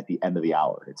like that at the end of the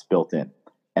hour. It's built in.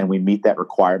 And we meet that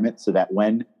requirement so that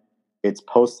when it's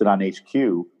posted on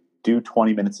HQ, do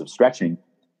 20 minutes of stretching,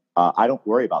 I don't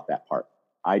worry about that part.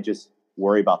 I just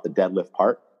worry about the deadlift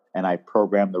part, and I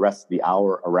program the rest of the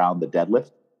hour around the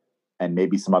deadlift and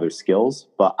maybe some other skills,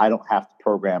 but I don't have to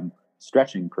program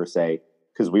stretching per se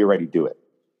because we already do it.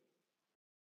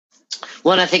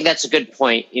 Well, and I think that's a good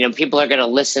point. People are going to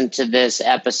listen to this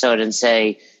episode and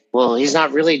say, well, he's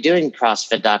not really doing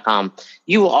CrossFit.com.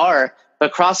 You are,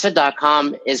 but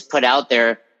CrossFit.com is put out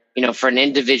there, for an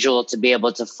individual to be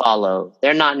able to follow.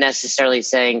 They're not necessarily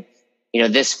saying,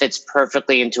 this fits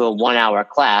perfectly into a 1 hour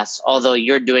class, although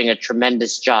you're doing a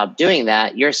tremendous job doing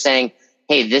that. You're saying,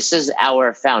 hey, this is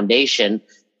our foundation,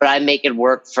 but I make it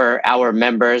work for our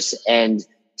members and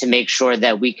to make sure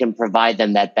that we can provide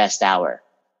them that best hour.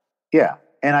 Yeah.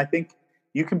 And I think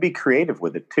you can be creative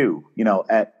with it too.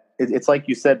 It's like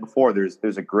you said before,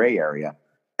 there's a gray area.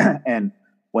 And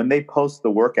when they post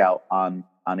the workout on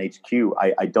HQ,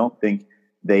 I don't think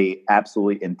they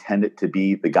absolutely intend it to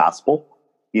be the gospel.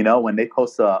 When they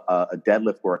post a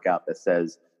deadlift workout that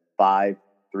says 5,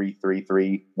 3, 3,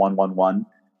 3, 1, 1, 1,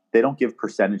 they don't give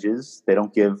percentages. They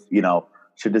don't give,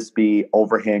 should this be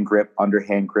overhand grip,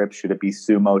 underhand grip? Should it be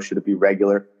sumo? Should it be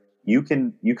regular? You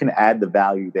can add the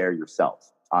value there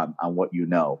yourself on what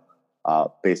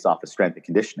based off of strength and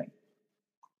conditioning.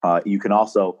 You can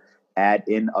also add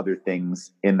in other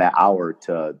things in that hour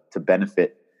to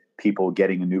benefit people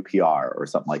getting a new PR or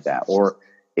something like that. Or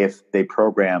if they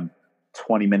program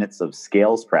 20 minutes of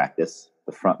scales practice,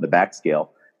 the front and the back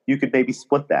scale, you could maybe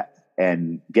split that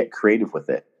and get creative with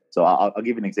it. So I'll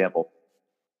give you an example.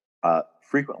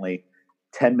 Frequently,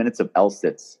 10 minutes of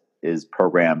L-sits is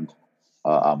programmed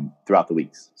throughout the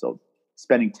weeks. So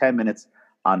spending 10 minutes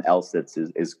on L-sits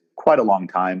is quite a long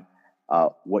time.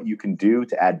 What you can do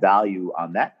to add value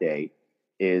on that day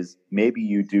is maybe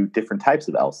you do different types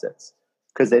of L-sits,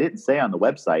 because they didn't say on the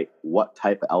website what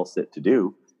type of L-sit to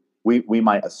do. We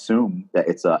might assume that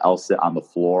it's a L-sit on the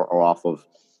floor or off of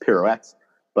pirouettes,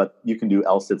 but you can do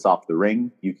L-sits off the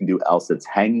ring. You can do L-sits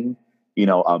hanging.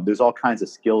 There's all kinds of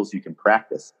skills you can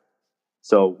practice.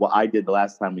 So what I did the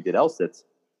last time we did L-sits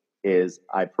is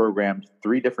I programmed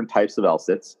 3 different types of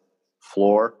L-sits: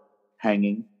 floor,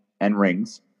 hanging, and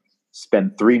rings.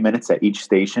 Spend 3 minutes at each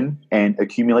station and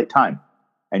accumulate time.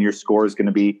 And your score is going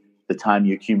to be the time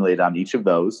you accumulate on each of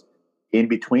those. In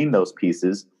between those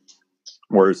pieces,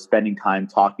 we're spending time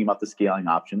talking about the scaling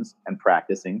options and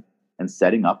practicing and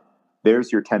setting up.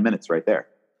 There's your 10 minutes right there.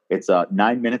 It's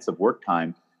 9 minutes of work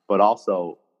time, but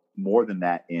also more than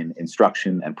that in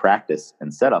instruction and practice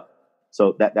and setup.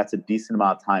 So that's a decent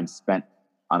amount of time spent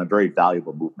on a very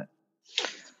valuable movement.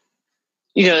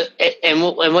 And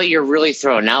what you're really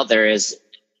throwing out there is,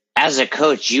 as a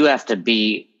coach, you have to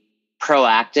be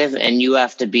proactive and you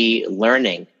have to be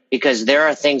learning, because there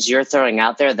are things you're throwing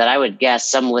out there that I would guess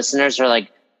some listeners are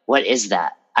like, what is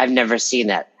that? I've never seen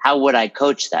that. How would I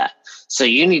coach that? So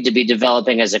you need to be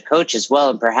developing as a coach as well.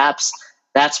 And perhaps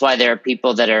that's why there are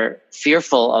people that are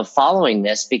fearful of following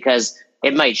this, because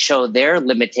it might show their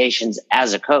limitations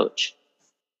as a coach.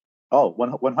 Oh,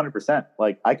 100%.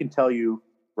 Like, I can tell you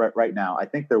right now, I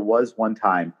think there was one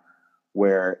time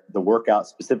where the workout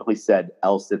specifically said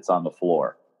L-sits on the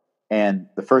floor. And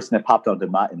the first thing that popped into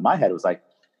my head was like,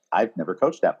 I've never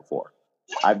coached that before.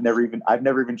 I've never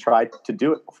even tried to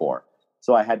do it before.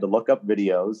 So I had to look up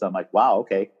videos. I'm like, wow,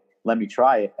 okay, let me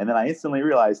try it. And then I instantly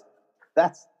realized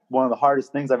that's one of the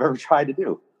hardest things I've ever tried to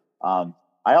do.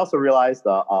 I also realized,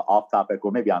 off topic,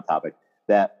 or maybe on topic,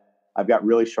 that I've got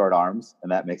really short arms,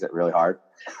 and that makes it really hard.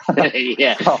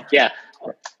 Yeah, yeah.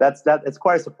 It's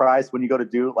quite a surprise when you go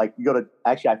to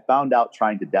actually, I found out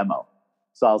trying to demo.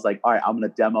 So I was like, all right, I'm going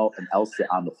to demo an L-sit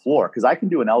on the floor, because I can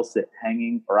do an L-sit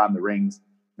hanging or on the rings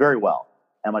very well.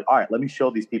 And I'm like, all right, let me show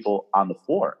these people on the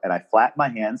floor. And I flattened my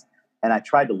hands and I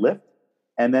tried to lift.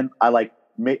 And then I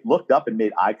looked up and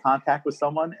made eye contact with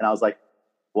someone. And I was like,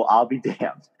 well, I'll be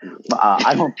damned.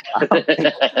 I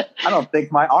don't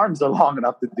think my arms are long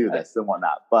enough to do this and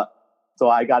whatnot. But so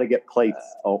I got to get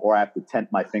plates, or I have to tent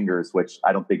my fingers, which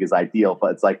I don't think is ideal.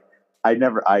 But it's like, I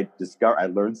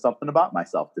learned something about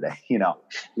myself today,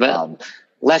 But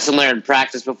lesson learned,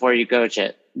 practice before you coach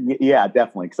it. Yeah,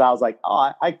 definitely. Because I was like,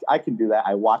 oh, I can do that.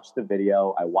 I watched the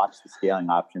video. I watched the scaling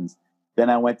options.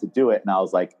 Then I went to do it, and I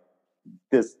was like,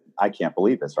 I can't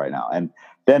believe this right now. And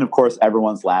then, of course,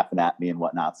 everyone's laughing at me and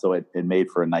whatnot. So it made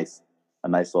for a nice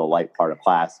little light part of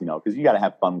class, because you got to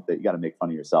have fun with it. You got to make fun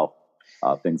of yourself,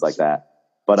 things like that.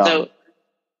 But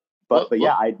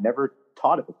yeah, I'd never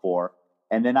taught it before.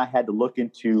 And then I had to look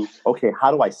into, okay,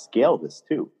 how do I scale this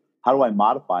too? How do I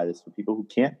modify this for people who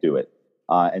can't do it?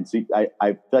 And so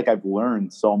I feel like I've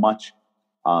learned so much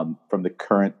from the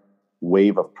current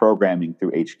wave of programming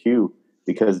through HQ,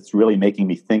 because it's really making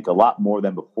me think a lot more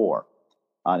than before.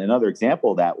 Another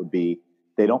example of that would be,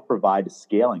 they don't provide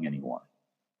scaling anymore.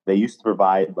 They used to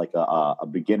provide like a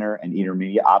beginner and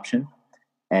intermediate option,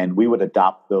 and we would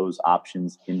adopt those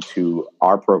options into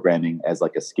our programming as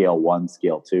like a scale 1,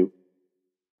 scale 2.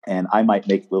 And I might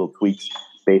make little tweaks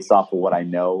based off of what I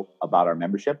know about our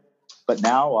membership. But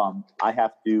now I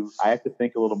have to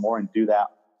think a little more and do that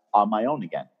on my own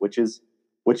again, which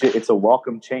it's a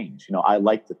welcome change. I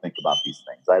like to think about these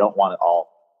things. I don't want it all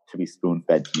to be spoon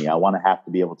fed to me. I want to have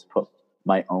to be able to put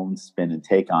my own spin and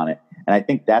take on it. And I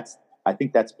think that's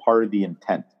part of the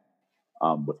intent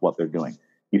with what they're doing.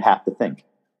 You have to think.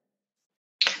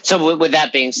 So with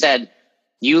that being said,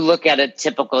 you look at a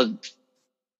typical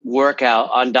workout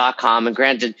on .com, and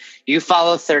granted, you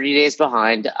follow 30 days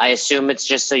behind. I assume it's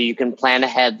just so you can plan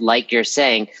ahead, like you're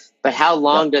saying. But how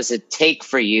long does it take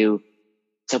for you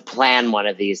to plan one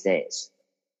of these days?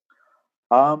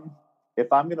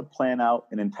 If I'm going to plan out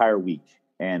an entire week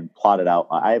and plot it out,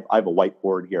 I have a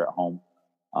whiteboard here at home.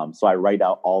 So I write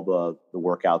out all the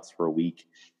workouts for a week,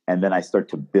 and then I start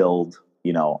to build,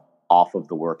 off of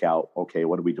the workout. Okay,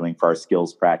 what are we doing for our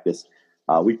skills practice?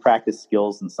 We practice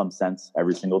skills in some sense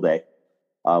every single day.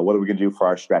 What are we going to do for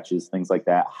our stretches, things like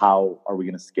that? How are we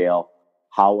going to scale?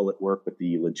 How will it work with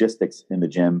the logistics in the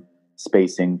gym,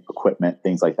 spacing, equipment,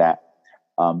 things like that?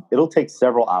 It'll take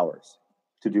several hours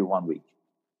to do 1 week.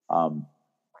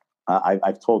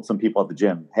 I've told some people at the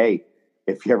gym, hey,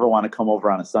 if you ever want to come over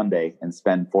on a Sunday and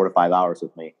spend 4 to 5 hours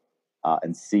with me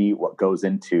and see what goes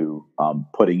into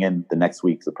putting in the next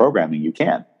week's of programming, you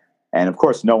can. And of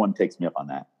course, no one takes me up on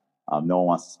that. No one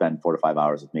wants to spend 4 to 5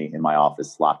 hours with me in my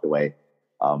office, locked away,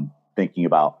 thinking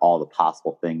about all the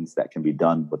possible things that can be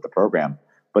done with the program.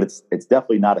 But it's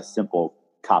definitely not a simple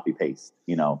copy paste.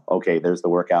 Okay, there's the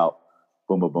workout,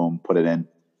 boom, boom, boom, put it in.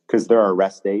 Because there are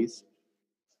rest days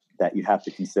that you have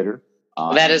to consider.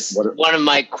 That is one of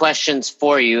my questions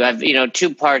for you. I've,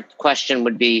 two-part question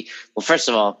would be, well, first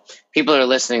of all, people are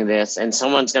listening to this and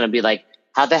someone's going to be like,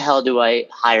 how the hell do I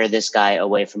hire this guy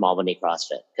away from Albany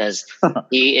CrossFit? Because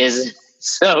he is,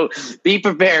 so be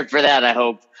prepared for that, I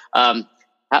hope.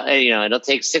 It'll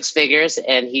take 6 figures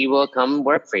and he will come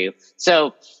work for you.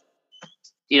 So,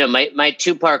 my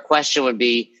two-part question would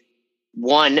be,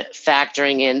 one,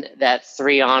 factoring in that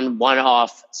 3 on 1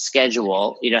 off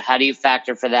schedule, how do you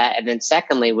factor for that? And then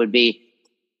secondly would be,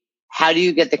 how do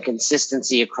you get the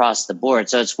consistency across the board?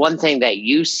 So it's one thing that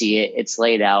you see it, it's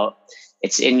laid out,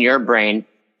 it's in your brain.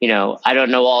 I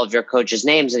don't know all of your coaches'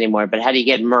 names anymore, but how do you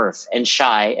get Murph and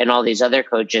Shy and all these other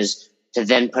coaches to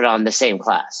then put on the same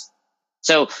class?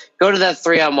 So go to that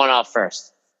 3 on 1 off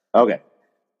first. Okay.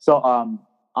 So,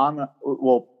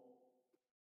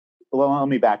 let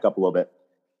me back up a little bit.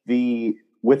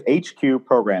 With HQ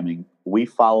programming, we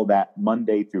follow that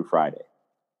Monday through Friday.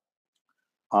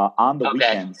 On the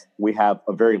weekends, we have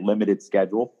a very limited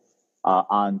schedule.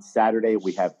 On Saturday,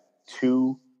 we have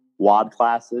 2 WOD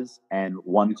classes and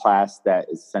 1 class that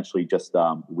is essentially just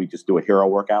we just do a hero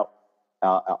workout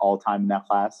all the time in that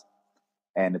class.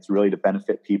 And it's really to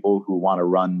benefit people who want to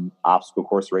run obstacle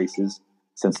course races,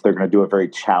 since they're going to do a very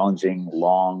challenging,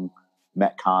 long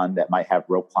Metcon that might have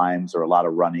rope climbs or a lot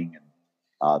of running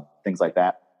and things like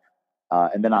that.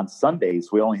 And then on Sundays,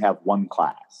 we only have 1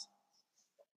 class.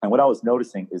 And what I was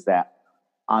noticing is that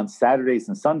on Saturdays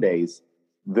and Sundays,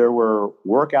 there were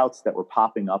workouts that were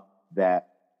popping up that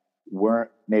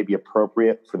weren't maybe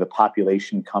appropriate for the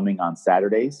population coming on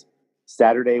Saturdays.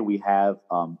 Saturday, we have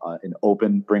an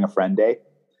open Bring a Friend Day.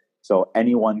 So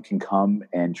anyone can come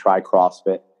and try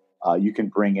CrossFit. You can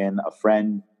bring in a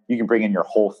friend. You can bring in your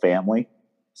whole family.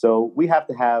 So we have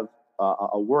to have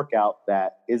a workout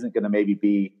that isn't going to maybe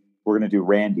be, we're going to do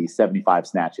Randy 75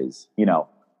 snatches,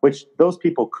 which those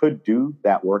people could do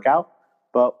that workout,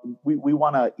 but we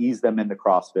want to ease them into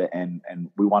CrossFit and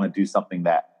we want to do something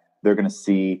that they're going to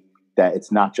see that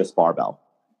it's not just barbell.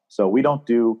 So we don't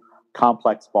do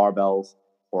complex barbells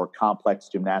or complex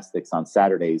gymnastics on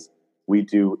Saturdays. We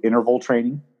do interval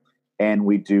training and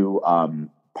we do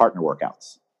partner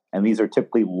workouts. And these are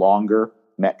typically longer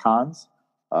Metcons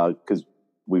because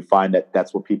we find that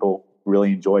that's what people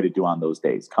really enjoy to do on those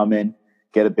days. Come in,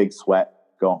 get a big sweat,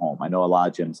 go home. I know a lot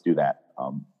of gyms do that,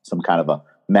 some kind of a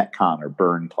Metcon or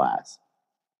burn class.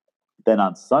 Then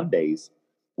on Sundays,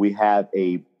 we have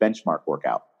a benchmark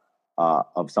workout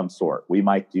of some sort. We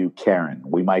might do Karen.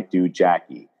 We might do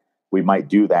Jackie. We might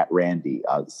do that Randy.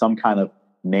 Some kind of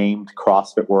named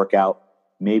CrossFit workout.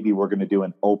 Maybe we're going to do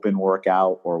an open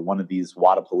workout or one of these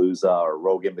Wadapalooza or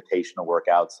Rogue Invitational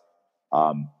workouts.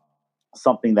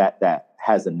 Something that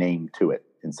has a name to it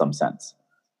in some sense.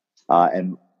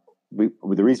 And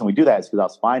the reason we do that is because I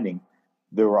was finding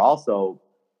there were also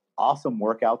awesome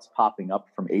workouts popping up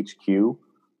from HQ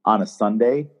on a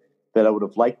Sunday that I would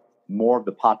have liked more of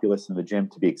the populace in the gym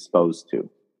to be exposed to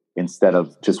instead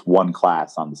of just 1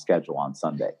 class on the schedule on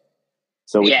Sunday.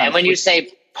 So and when you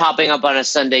say popping up on a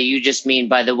Sunday, you just mean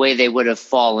by the way they would have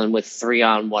fallen with 3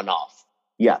 on 1 off.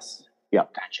 Yes. Yeah.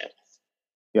 Gotcha.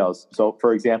 So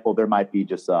for example, there might be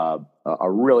just a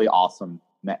really awesome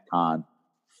Metcon,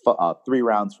 3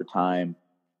 rounds for time,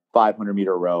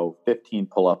 500-meter row, 15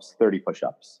 pull-ups, 30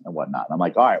 push-ups, and whatnot. And I'm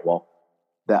like, all right, well,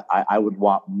 that I would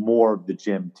want more of the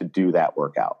gym to do that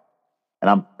workout. And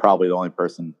I'm probably the only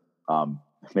person,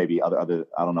 maybe other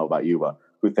I don't know about you, but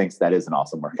who thinks that is an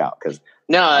awesome workout? Because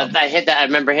I hit that. I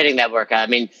remember hitting that workout. I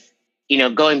mean,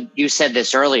 you said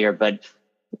this earlier, but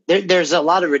there's a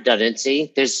lot of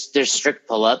redundancy. There's strict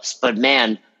pull-ups, but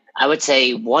man, I would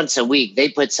say once a week they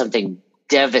put something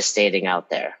devastating out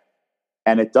there.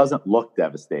 And it doesn't look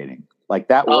devastating like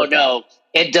that. Oh no,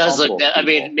 it does look. I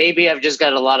mean, maybe I've just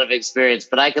got a lot of experience,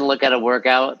 but I can look at a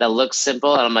workout that looks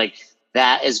simple, and I'm like,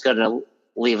 that is going to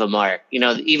leave a mark.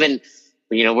 Even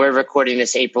we're recording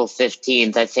this April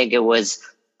 15th. I think it was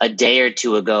a day or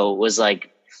two ago. It was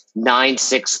like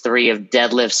 963 of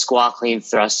deadlift, squat, clean,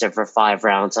 thruster for 5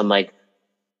 rounds. I'm like,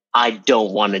 I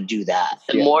don't want to do that.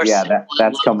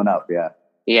 That's coming up.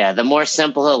 Yeah. The more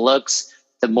simple it looks,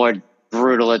 the more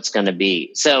brutal it's going to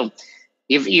be. So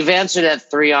you've answered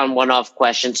that 3 on 1 off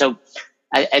question. So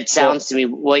it sounds to me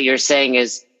what you're saying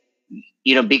is,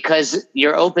 because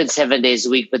you're open 7 days a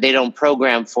week, but they don't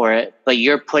program for it, but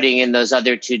you're putting in those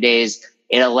other 2 days,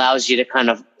 it allows you to kind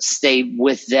of stay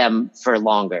with them for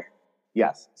longer.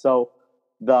 Yes. So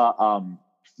the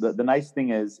nice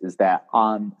thing is that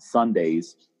on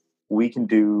Sundays we can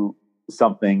do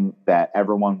something that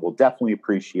everyone will definitely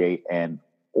appreciate, and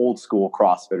old school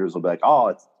CrossFitters will be like, oh,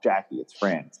 it's Jackie, it's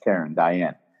Fran, it's Karen,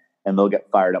 Diane, and they'll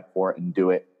get fired up for it and do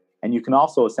it. And you can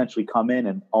also essentially come in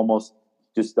and almost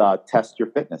just test your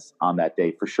fitness on that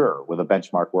day for sure with a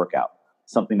benchmark workout,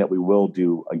 something that we will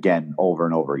do again over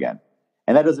and over again.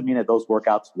 And that doesn't mean that those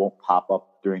workouts won't pop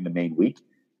up during the main week.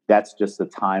 That's just the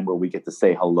time where we get to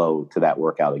say hello to that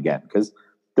workout again, because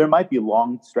there might be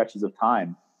long stretches of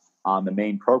time on the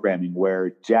main programming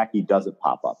where Jackie doesn't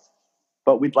pop up,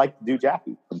 but we'd like to do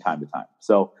Jackie from time to time.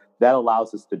 So that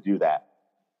allows us to do that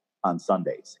on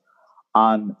Sundays.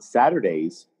 On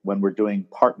Saturdays, when we're doing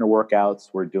partner workouts,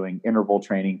 we're doing interval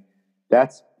training,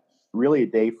 that's really a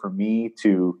day for me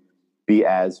to be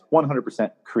as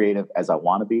 100% creative as I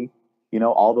want to be.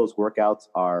 All those workouts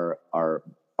are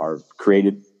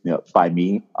created, by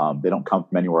me. They don't come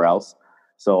from anywhere else.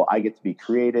 So I get to be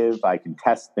creative. I can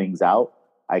test things out.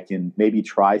 I can maybe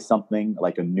try something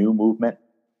like a new movement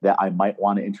that I might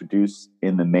want to introduce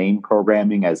in the main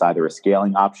programming as either a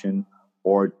scaling option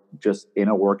or just in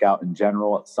a workout in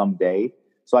general some day.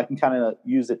 So I can kind of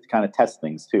use it to kind of test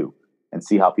things too and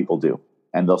see how people do.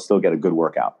 And they'll still get a good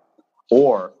workout.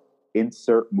 Or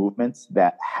insert movements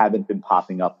that haven't been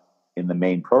popping up in the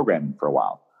main programming for a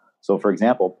while. So for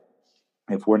example,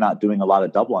 if we're not doing a lot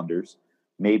of double unders,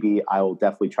 maybe I will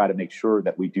definitely try to make sure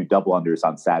that we do double unders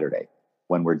on Saturday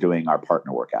when we're doing our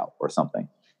partner workout or something.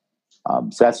 So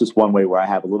that's just one way where I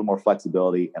have a little more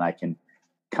flexibility and I can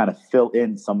kind of fill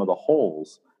in some of the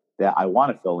holes that I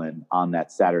want to fill in on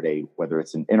that Saturday, whether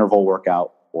it's an interval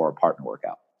workout or a partner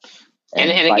workout. And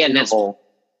again, interval,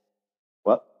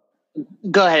 what?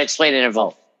 Go ahead, explain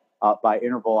interval. By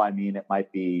interval, I mean it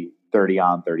might be 30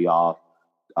 on, 30 off,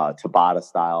 Tabata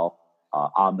style,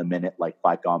 on the minute, like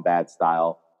Fight Gone Bad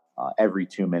style, every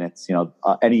 2 minutes,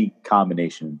 any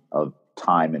combination of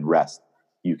time and rest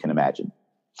you can imagine.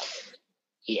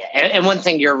 Yeah. And one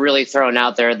thing you're really throwing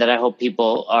out there that I hope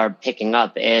people are picking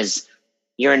up is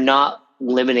you're not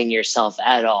limiting yourself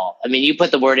at all. I mean, you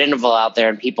put the word interval out there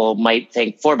and people might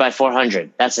think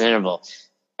 4x400, that's an interval.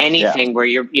 Anything where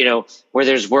where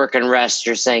there's work and rest,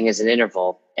 you're saying is an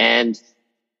interval. And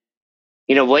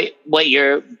what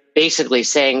you're basically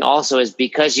saying also is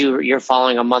because you're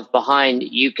following a month behind,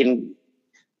 you can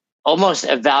almost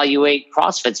evaluate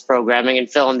CrossFit's programming and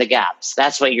fill in the gaps.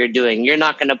 That's what you're doing. You're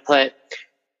not going to put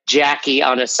Jackie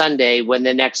on a Sunday when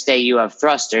the next day you have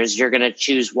thrusters. You're going to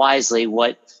choose wisely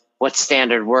what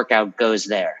standard workout goes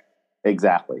there.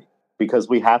 Exactly. Because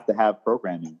we have to have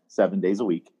programming 7 days a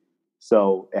week.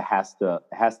 So it has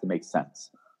to make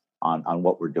sense on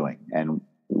what we're doing. And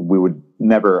we would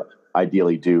never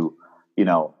ideally do,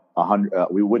 100,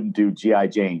 we wouldn't do GI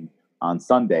Jane on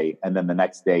Sunday and then the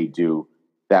next day do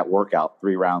that workout,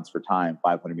 3 rounds for time,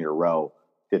 500-meter row,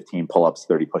 15 pull-ups,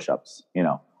 30 push-ups.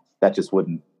 That just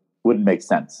wouldn't make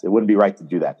sense. It wouldn't be right to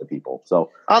do that to people. So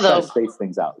try to space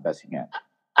things out the best you can.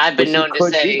 I've been known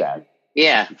to say,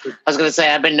 yeah, I was going to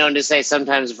say, I've been known to say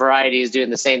sometimes variety is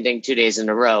doing the same thing 2 days in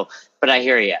a row, but I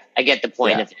hear you. I get the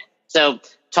point of it. So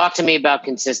talk to me about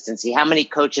consistency. How many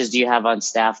coaches do you have on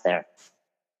staff there?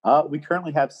 We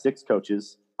currently have 6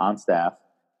 coaches on staff,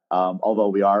 although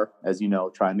we are, as you know,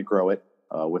 trying to grow it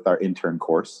with our intern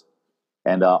course.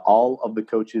 And all of the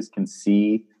coaches can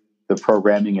see the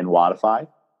programming in Wodify.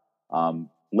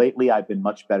 Lately, I've been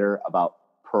much better about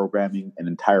programming an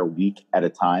entire week at a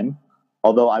time.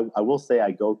 Although I will say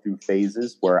I go through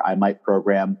phases where I might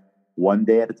program one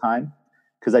day at a time.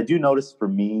 Because I do notice for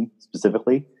me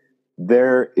specifically,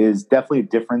 there is definitely a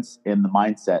difference in the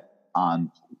mindset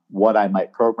on what I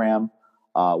might program,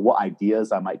 what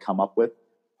ideas I might come up with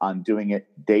on doing it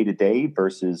day to day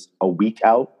versus a week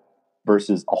out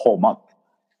versus a whole month.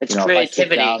 It's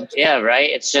creativity. Right?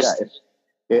 It's just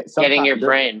getting your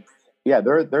brain. Yeah,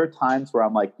 there are times where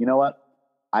I'm like, you know what?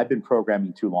 I've been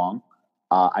programming too long.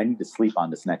 I need to sleep on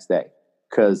this next day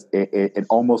because it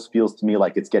almost feels to me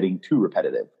like it's getting too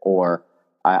repetitive, or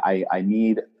I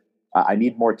need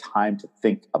more time to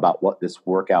think about what this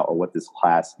workout or what this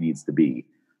class needs to be.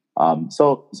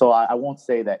 So I won't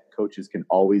say that coaches can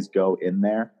always go in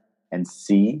there and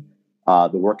see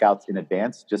the workouts in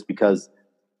advance, just because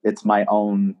it's my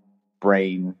own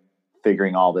brain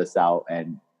figuring all this out,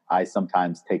 and I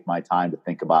sometimes take my time to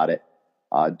think about it.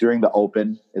 During the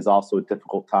open is also a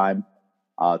difficult time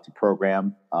to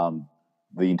program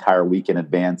the entire week in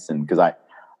advance, and because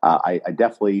I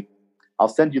definitely, I'll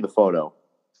send you the photo.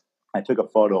 I took a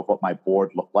photo of what my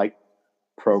board looked like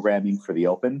programming for the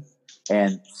open,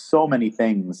 and so many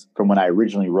things from when I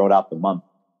originally wrote out the month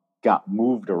got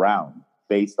moved around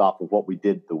based off of what we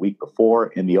did the week before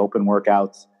in the open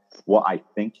workouts, what I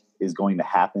think is going to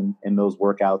happen in those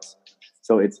workouts.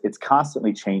 So it's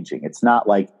constantly changing. It's not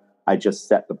like I just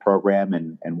set the program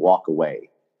and walk away.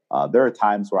 There are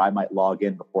times where I might log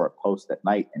in before it posts at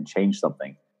night and change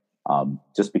something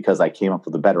just because I came up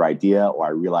with a better idea or I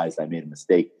realized I made a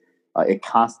mistake. It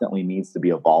constantly needs to be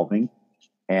evolving.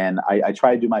 And I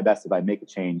try to do my best if I make a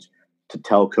change to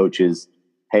tell coaches,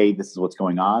 hey, this is what's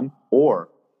going on. Or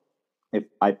if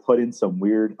I put in some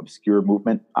weird, obscure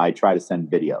movement, I try to send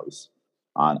videos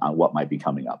on what might be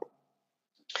coming up.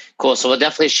 Cool. So we'll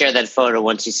definitely share that photo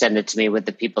once you send it to me with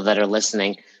the people that are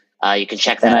listening. You can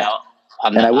check that out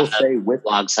on the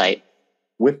blog site.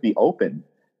 With the Open,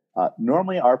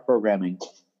 normally our programming,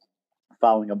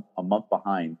 following a month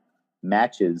behind,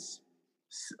 matches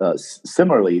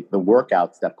similarly the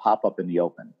workouts that pop up in the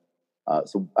Open.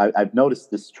 So I've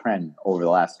noticed this trend over the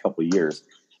last couple of years.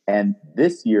 And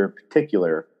this year in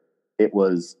particular, it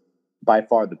was by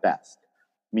far the best,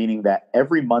 meaning that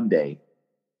every Monday,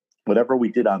 whatever we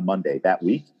did on Monday that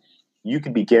week, you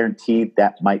can be guaranteed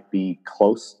that might be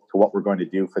close to what we're going to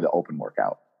do for the Open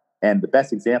workout. And the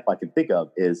best example I can think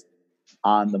of is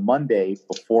on the Monday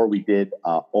before we did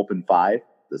Open 5,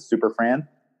 the Super Fran,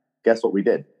 guess what we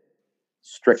did?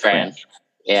 Strict Fran.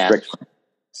 Yeah. Strict Fran.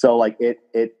 So like it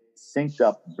synced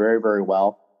up very, very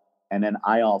well. And then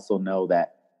I also know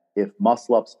that if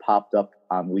muscle ups popped up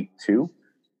on week 2,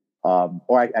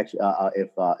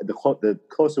 if the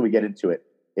closer we get into it,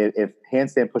 if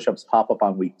handstand push-ups pop up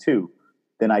on week 2,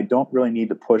 then I don't really need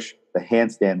to push the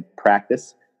handstand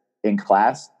practice in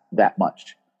class that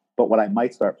much. But what I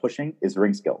might start pushing is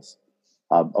ring skills.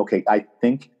 Okay, I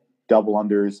think double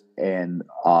unders and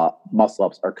muscle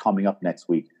ups are coming up next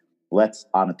week. Let's,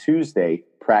 on a Tuesday,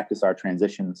 practice our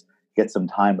transitions, get some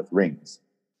time with rings.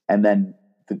 And then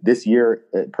this year,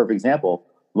 perfect example,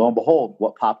 lo and behold,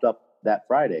 what popped up that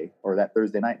Friday or that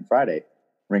Thursday night and Friday,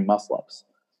 ring muscle ups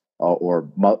or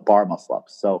bar muscle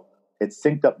ups. So it's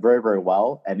synced up very, very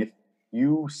well. And if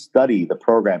you study the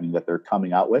programming that they're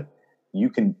coming out with, you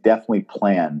can definitely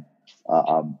plan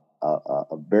a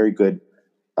very good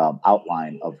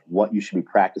outline of what you should be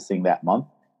practicing that month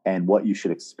and what you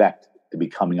should expect to be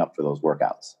coming up for those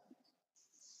workouts.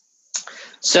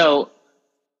 So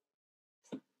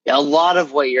a lot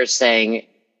of what you're saying,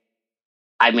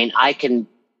 I mean, I can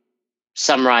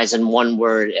summarize in one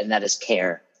word, and that is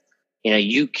care. You know,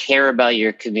 you care about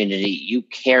your community. You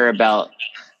care about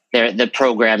the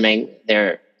programming,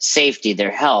 their safety,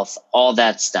 their health, all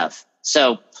that stuff.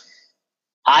 So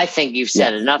I think you've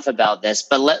said enough about this,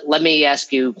 but let me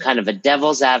ask you kind of a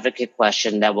devil's advocate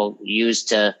question that we'll use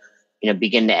to,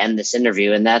 begin to end this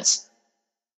interview. And that's,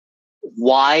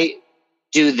 why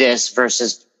do this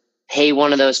versus pay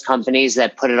one of those companies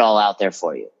that put it all out there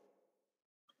for you?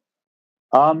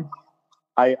 I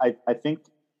think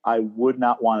I would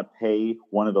not want to pay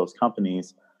one of those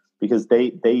companies because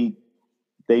they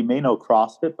may know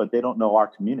CrossFit, but they don't know our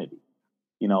community.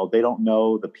 They don't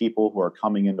know the people who are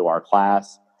coming into our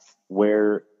class,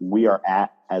 where we are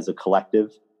at as a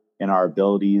collective in our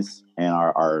abilities and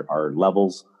our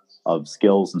levels of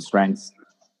skills and strengths.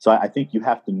 So I think you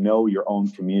have to know your own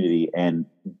community and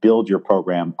build your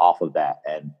program off of that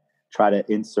and try to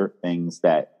insert things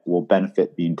that will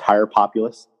benefit the entire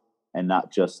populace and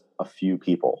not just a few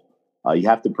people. You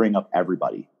have to bring up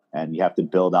everybody and you have to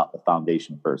build out the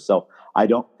foundation first. So I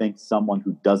don't think someone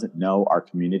who doesn't know our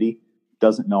community,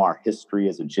 doesn't know our history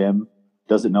as a gym,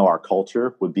 doesn't know our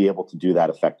culture would be able to do that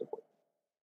effectively.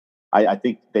 I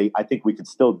think we could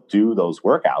still do those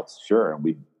workouts, sure, and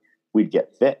we'd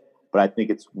get fit. But I think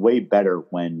it's way better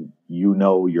when you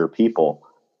know your people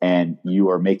and you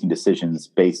are making decisions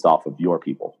based off of your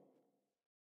people.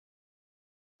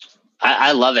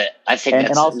 I love it. I think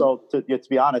and also to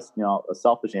be honest, a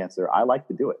selfish answer, I like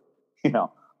to do it.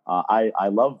 I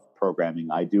love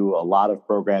programming. I do a lot of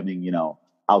programming,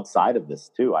 outside of this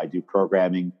too. I do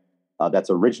programming that's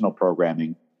original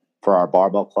programming for our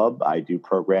barbell club. I do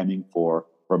programming for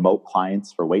remote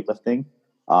clients for weightlifting.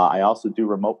 I also do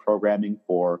remote programming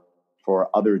for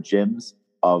other gyms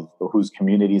of whose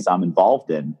communities I'm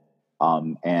involved in.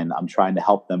 And I'm trying to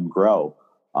help them grow.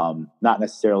 Not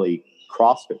necessarily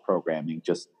CrossFit programming,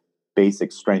 just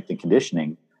basic strength and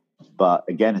conditioning. But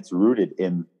again, it's rooted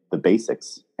in the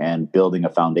basics and building a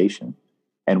foundation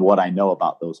and what I know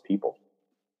about those people.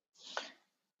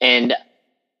 And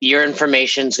your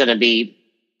information is going to be,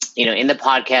 in the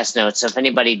podcast notes. So if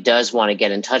anybody does want to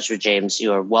get in touch with James,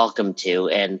 you are welcome to.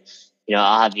 And,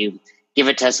 I'll have you give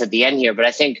it to us at the end here. But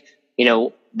I think,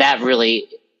 that really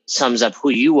sums up who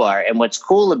you are. And what's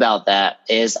cool about that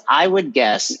is I would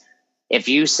guess if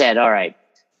you said, all right,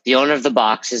 the owner of the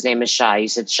box, his name is Shai. You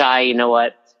said, Shai, you know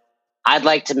what? I'd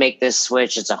like to make this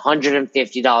switch. It's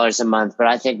 $150 a month, but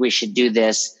I think we should do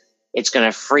this. It's going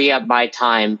to free up my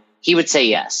time. He would say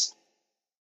yes.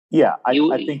 Yeah, I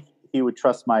think he would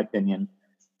trust my opinion.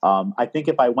 I think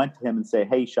if I went to him and say,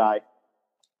 hey, Shai,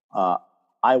 I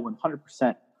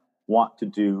 100% want to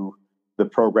do the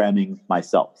programming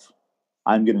myself.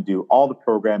 I'm going to do all the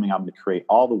programming. I'm going to create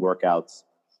all the workouts,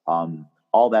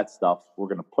 all that stuff. We're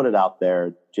going to put it out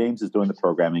there. James is doing the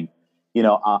programming.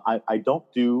 I don't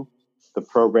do the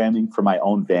programming for my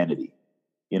own vanity.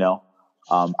 I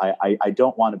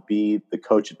don't want to be the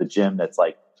coach at the gym that's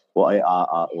like,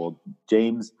 well,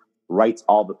 James writes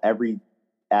every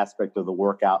aspect of the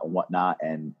workout and whatnot,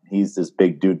 and he's this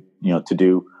big dude, to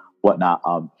do whatnot.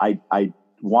 I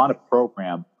want to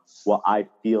program what I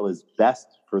feel is best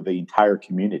for the entire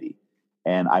community,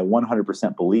 and I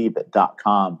 100% believe that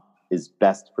 .com is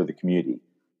best for the community.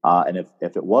 And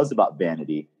if it was about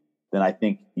vanity, then I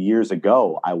think years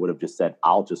ago I would have just said,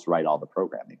 I'll just write all the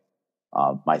programming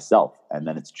myself, and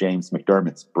then it's James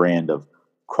McDermott's brand of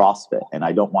CrossFit. And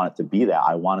I don't want it to be that.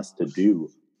 I want us to do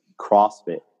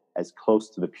CrossFit as close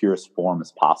to the purest form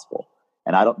as possible.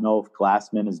 And I don't know if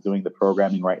Glassman is doing the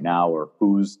programming right now or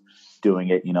who's doing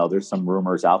it. There's some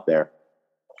rumors out there,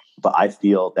 but I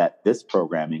feel that this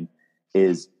programming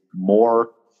is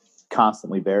more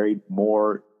constantly varied,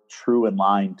 more true in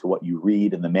line to what you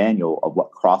read in the manual of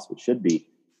what CrossFit should be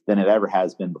than it ever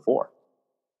has been before.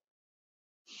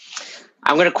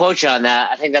 I'm going to quote you on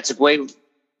that. I think that's a great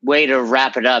way to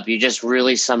wrap it up. You just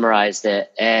really summarized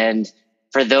it. And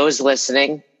for those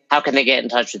listening, how can they get in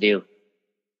touch with you?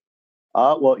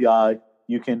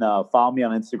 You can follow me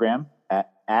on Instagram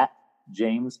at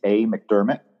James A.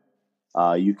 McDermott.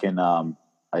 You can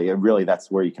really, that's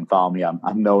where you can follow me.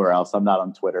 I'm nowhere else. I'm not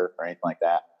on Twitter or anything like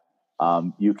that.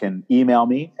 You can email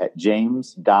me at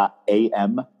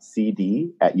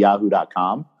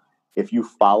james.amcd@yahoo.com. If you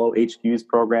follow HQ's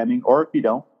programming, or if you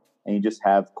don't, and you just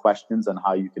have questions on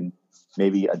how you can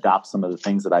maybe adopt some of the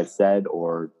things that I've said,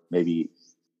 or maybe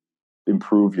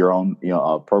improve your own,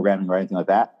 programming or anything like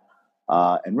that.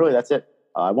 And really, that's it.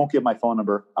 I won't give my phone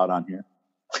number out on here.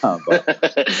 But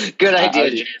good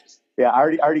idea, James. Yeah,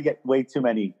 I already get way too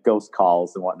many ghost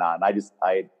calls and whatnot.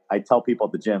 And I tell people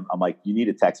at the gym, I'm like, you need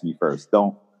to text me first.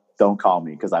 Don't call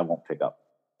me because I won't pick up.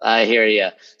 I hear you.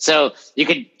 So you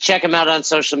could check him out on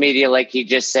social media, like he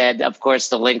just said. Of course,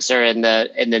 the links are in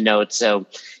the notes. So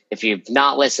if you've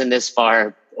not listened this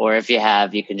far, or if you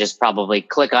have, you can just probably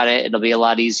click on it. It'll be a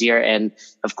lot easier. And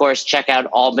of course, check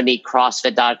out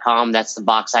albanycrossfit.com. That's the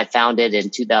box I founded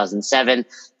in 2007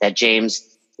 that James,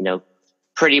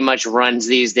 pretty much runs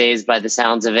these days by the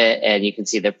sounds of it. And you can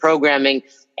see their programming,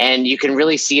 and you can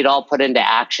really see it all put into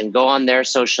action. Go on their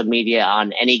social media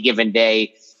on any given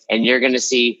day, and you're going to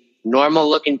see normal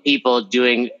looking people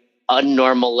doing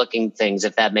unnormal looking things,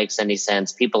 if that makes any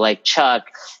sense. People like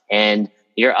Chuck and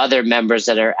your other members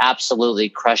that are absolutely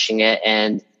crushing it.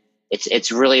 And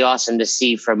it's really awesome to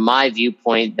see from my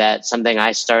viewpoint that something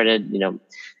I started,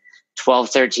 12,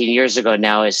 13 years ago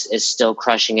now is still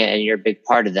crushing it. And you're a big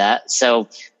part of that. So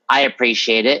I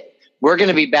appreciate it. We're going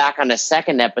to be back on a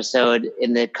second episode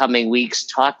in the coming weeks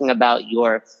talking about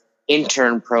your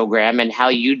intern program and how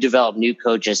you develop new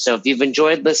coaches. So if you've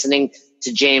enjoyed listening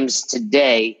to James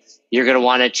today, you're going to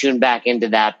want to tune back into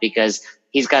that, because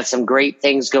he's got some great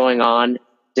things going on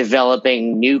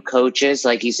developing new coaches.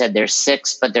 Like he said, there's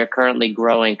 6, but they're currently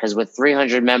growing, because with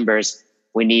 300 members,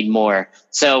 we need more.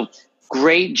 So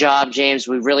great job, James.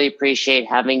 We really appreciate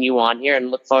having you on here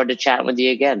and look forward to chatting with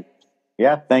you again.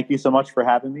 Yeah, thank you so much for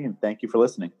having me, and thank you for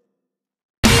listening.